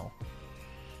don't know.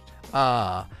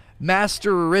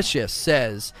 Master Ricious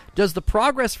says, does the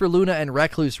progress for Luna and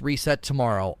Recluse reset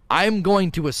tomorrow? I'm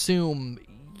going to assume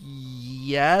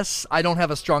yes. I don't have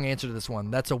a strong answer to this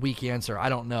one. That's a weak answer. I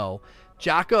don't know.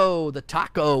 Jocko the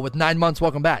Taco with 9 months.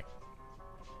 Welcome back.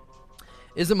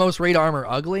 Isn't most raid armor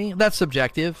ugly? That's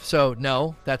subjective, so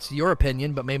no. That's your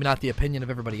opinion, but maybe not the opinion of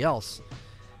everybody else.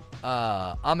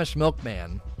 Amish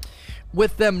Milkman.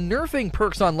 With them nerfing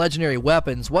perks on legendary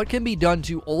weapons, what can be done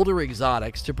to older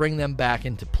exotics to bring them back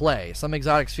into play? Some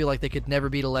exotics feel like they could never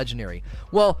beat a legendary.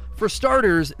 Well, for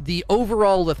starters, the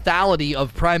overall lethality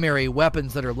of primary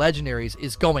weapons that are legendaries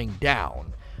is going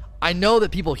down. I know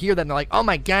that people hear that and they're like, oh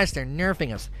my gosh, they're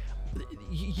nerfing us.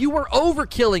 You were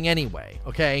overkilling anyway,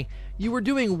 okay? You were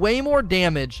doing way more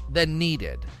damage than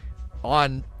needed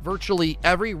on virtually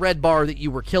every red bar that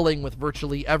you were killing with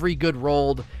virtually every good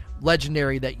rolled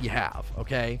legendary that you have,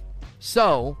 okay?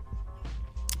 So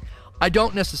I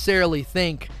don't necessarily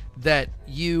think that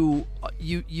you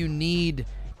need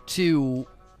to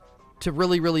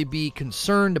really be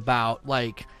concerned about,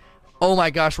 like, oh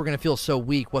my gosh, we're going to feel so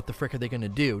weak, what the frick are they going to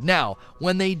do? Now,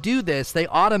 when they do this, they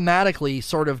automatically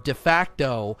sort of de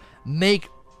facto make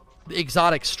the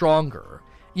exotic stronger.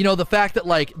 You know, the fact that,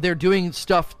 like, they're doing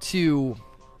stuff to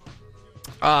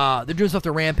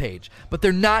Rampage, but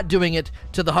they're not doing it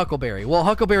to the Huckleberry. Well,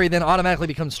 Huckleberry then automatically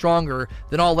becomes stronger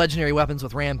than all legendary weapons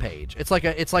with Rampage. It's like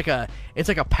a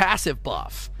passive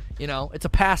buff. You know, it's a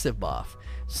passive buff.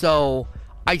 So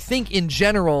I think in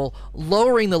general,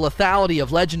 lowering the lethality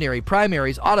of legendary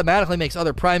primaries automatically makes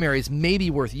other primaries maybe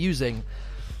worth using.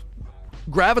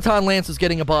 Graviton Lance is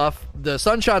getting a buff. The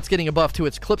Sunshot's getting a buff to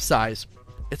its clip size,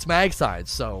 its mag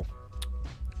size. So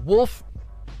Wolf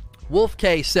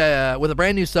K with a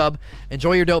brand new sub.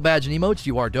 Enjoy your dope badge and emotes.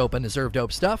 You are dope and deserve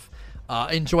dope stuff.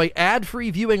 Enjoy ad-free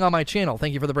viewing on my channel.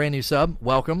 Thank you for the brand new sub.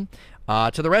 Welcome.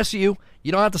 To the rest of you,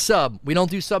 you don't have to sub. We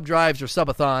don't do sub drives or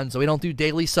subathons. We don't do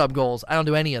daily sub goals. I don't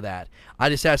do any of that. I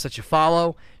just ask that you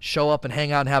follow, show up, and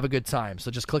hang out and have a good time. So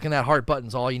just clicking that heart button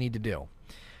is all you need to do.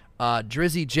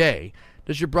 Drizzy J.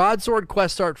 Does your broadsword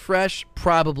quest start fresh?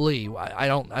 Probably. I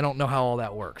don't know how all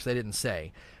that works. They didn't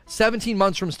say. 17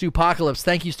 months from Stupocalypse.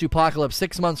 Thank you, Stupocalypse.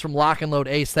 6 months from Lock and Load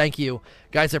Ace. Thank you.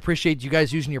 Guys, I appreciate you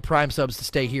guys using your Prime subs to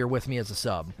stay here with me as a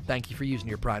sub. Thank you for using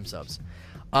your Prime subs.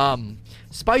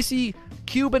 Spicy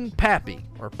Cuban Pappy,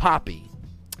 or Poppy.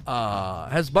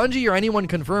 Has Bungie or anyone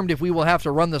confirmed if we will have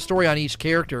to run the story on each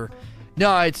character?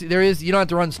 No, you don't have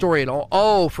to run story at all.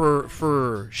 Oh,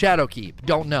 for Shadowkeep.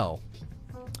 Don't know.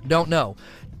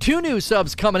 2 new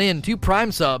subs coming in, 2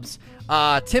 Prime subs.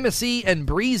 Timothy and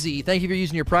Breezy, thank you for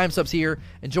using your Prime subs here.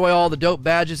 Enjoy all the dope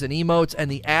badges and emotes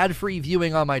and the ad-free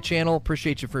viewing on my channel.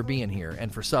 Appreciate you for being here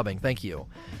and for subbing. Thank you.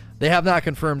 They have not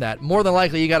confirmed that. More than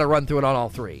likely, you got to run through it on all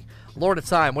three. Lord of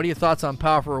Time, what are your thoughts on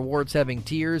Powerful Rewards having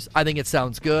tiers? I think it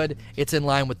sounds good. It's in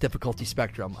line with difficulty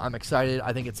spectrum. I'm excited.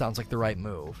 I think it sounds like the right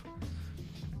move.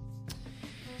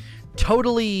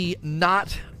 Totally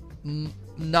not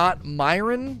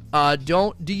Myron.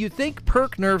 Do you think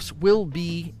perk nerfs will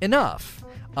be enough?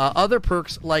 Other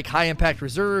perks like high impact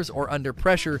reserves or under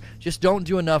pressure just don't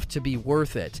do enough to be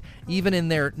worth it. Even in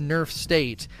their nerf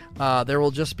state, there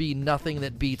will just be nothing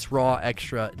that beats raw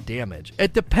extra damage.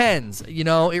 It depends,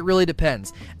 it really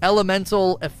depends.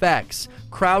 Elemental effects,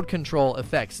 crowd control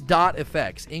effects, dot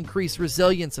effects, increased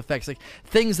resilience effects, like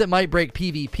things that might break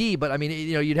PvP, but I mean,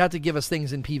 you'd have to give us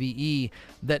things in PvE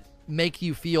that make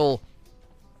you feel,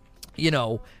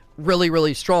 really,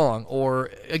 really strong.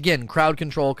 Or again, crowd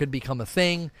control could become a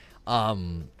thing.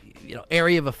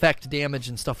 Area of effect damage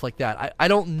and stuff like that. I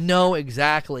don't know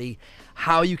exactly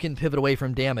how you can pivot away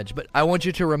from damage, but I want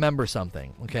you to remember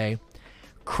something, okay?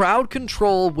 Crowd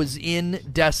control was in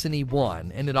Destiny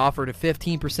 1, and it offered a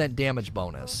 15% damage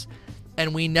bonus.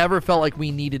 And we never felt like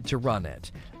we needed to run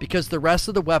it, because the rest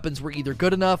of the weapons were either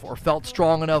good enough or felt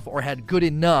strong enough or had good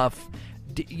enough,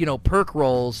 perk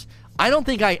rolls. I don't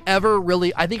think I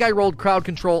think I rolled crowd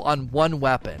control on one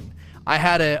weapon. I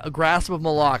had a Grasp of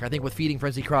Malak, I think, with Feeding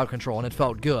Frenzy crowd control, and it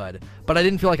felt good. But I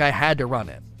didn't feel like I had to run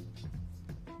it.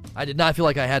 I did not feel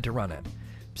like I had to run it.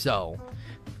 So,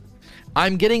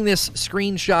 I'm getting this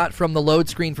screenshot from the load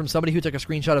screen from somebody who took a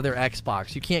screenshot of their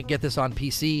Xbox. You can't get this on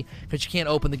PC because you can't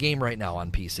open the game right now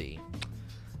on PC.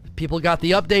 People got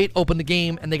the update, opened the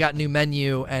game, and they got new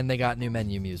menu, and they got new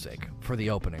menu music for the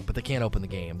opening. But they can't open the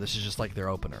game. This is just like their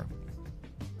opener.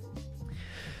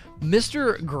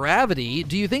 Mr. Gravity,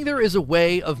 do you think there is a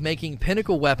way of making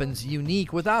pinnacle weapons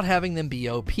unique without having them be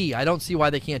OP? I don't see why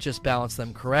they can't just balance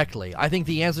them correctly. I think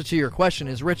the answer to your question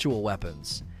is ritual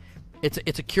weapons. It's a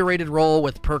curated role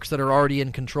with perks that are already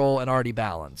in control and already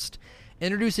balanced.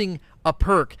 Introducing a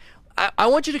perk, I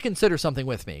want you to consider something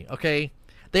with me, okay?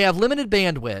 They have limited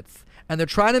bandwidth, and they're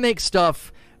trying to make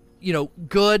stuff,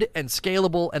 good and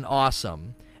scalable and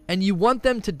awesome. And you want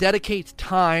them to dedicate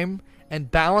time and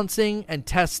balancing and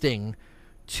testing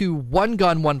to one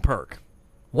gun, one perk.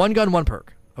 One gun, one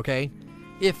perk, okay?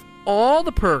 If all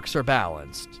the perks are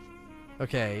balanced,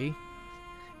 okay?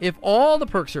 If all the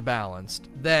perks are balanced,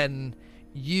 then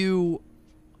you,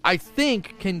 I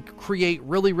think, can create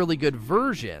really, really good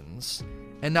versions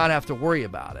and not have to worry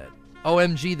about it.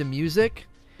 OMG, the music.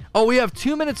 Oh, we have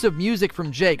 2 minutes of music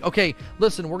from Jake. Okay,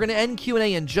 listen, we're going to end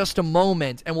Q&A in just a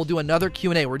moment, and we'll do another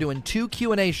Q&A. We're doing 2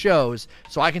 Q&A shows,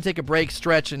 so I can take a break,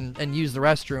 stretch, and use the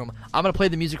restroom. I'm going to play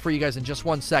the music for you guys in just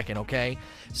 1 second, okay?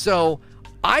 So,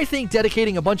 I think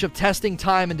dedicating a bunch of testing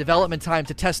time and development time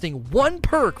to testing one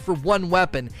perk for one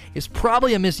weapon is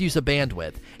probably a misuse of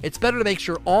bandwidth. It's better to make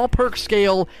sure all perks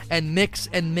scale and mix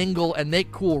and mingle and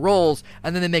make cool rolls,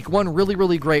 and then they make one really,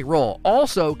 really great roll.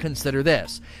 Also, consider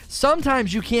this.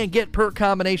 Sometimes you can't get perk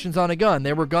combinations on a gun.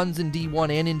 There were guns in D1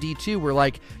 and in D2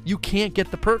 where, you can't get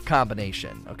the perk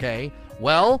combination, okay?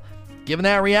 Well, given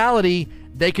that reality,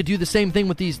 they could do the same thing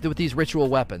with these ritual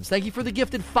weapons. Thank you for the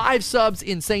gifted 5 subs,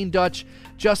 Insane Dutch,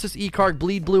 Justice Ecarg,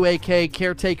 Bleed Blue AK,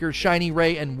 Caretaker, Shiny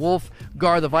Ray, and Wolf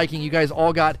Gar the Viking. You guys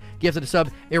all got gifted a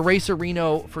sub. Eraser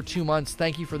Reno for 2 months.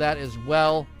 Thank you for that as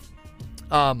well.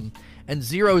 And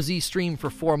Zero Z Stream for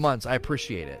 4 months. I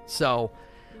appreciate it. So,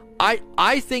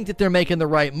 I think that they're making the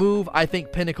right move. I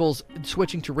think Pinnacles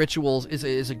switching to Rituals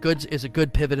is a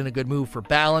good pivot and a good move for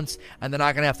balance, and they're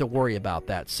not going to have to worry about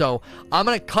that. So I'm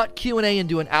going to cut Q&A and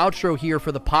do an outro here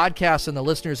for the podcast and the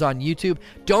listeners on YouTube.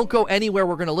 Don't go anywhere.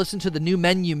 We're going to listen to the new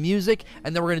menu music,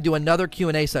 and then we're going to do another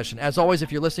Q&A session. As always,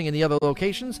 if you're listening in the other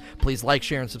locations, please like,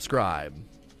 share, and subscribe.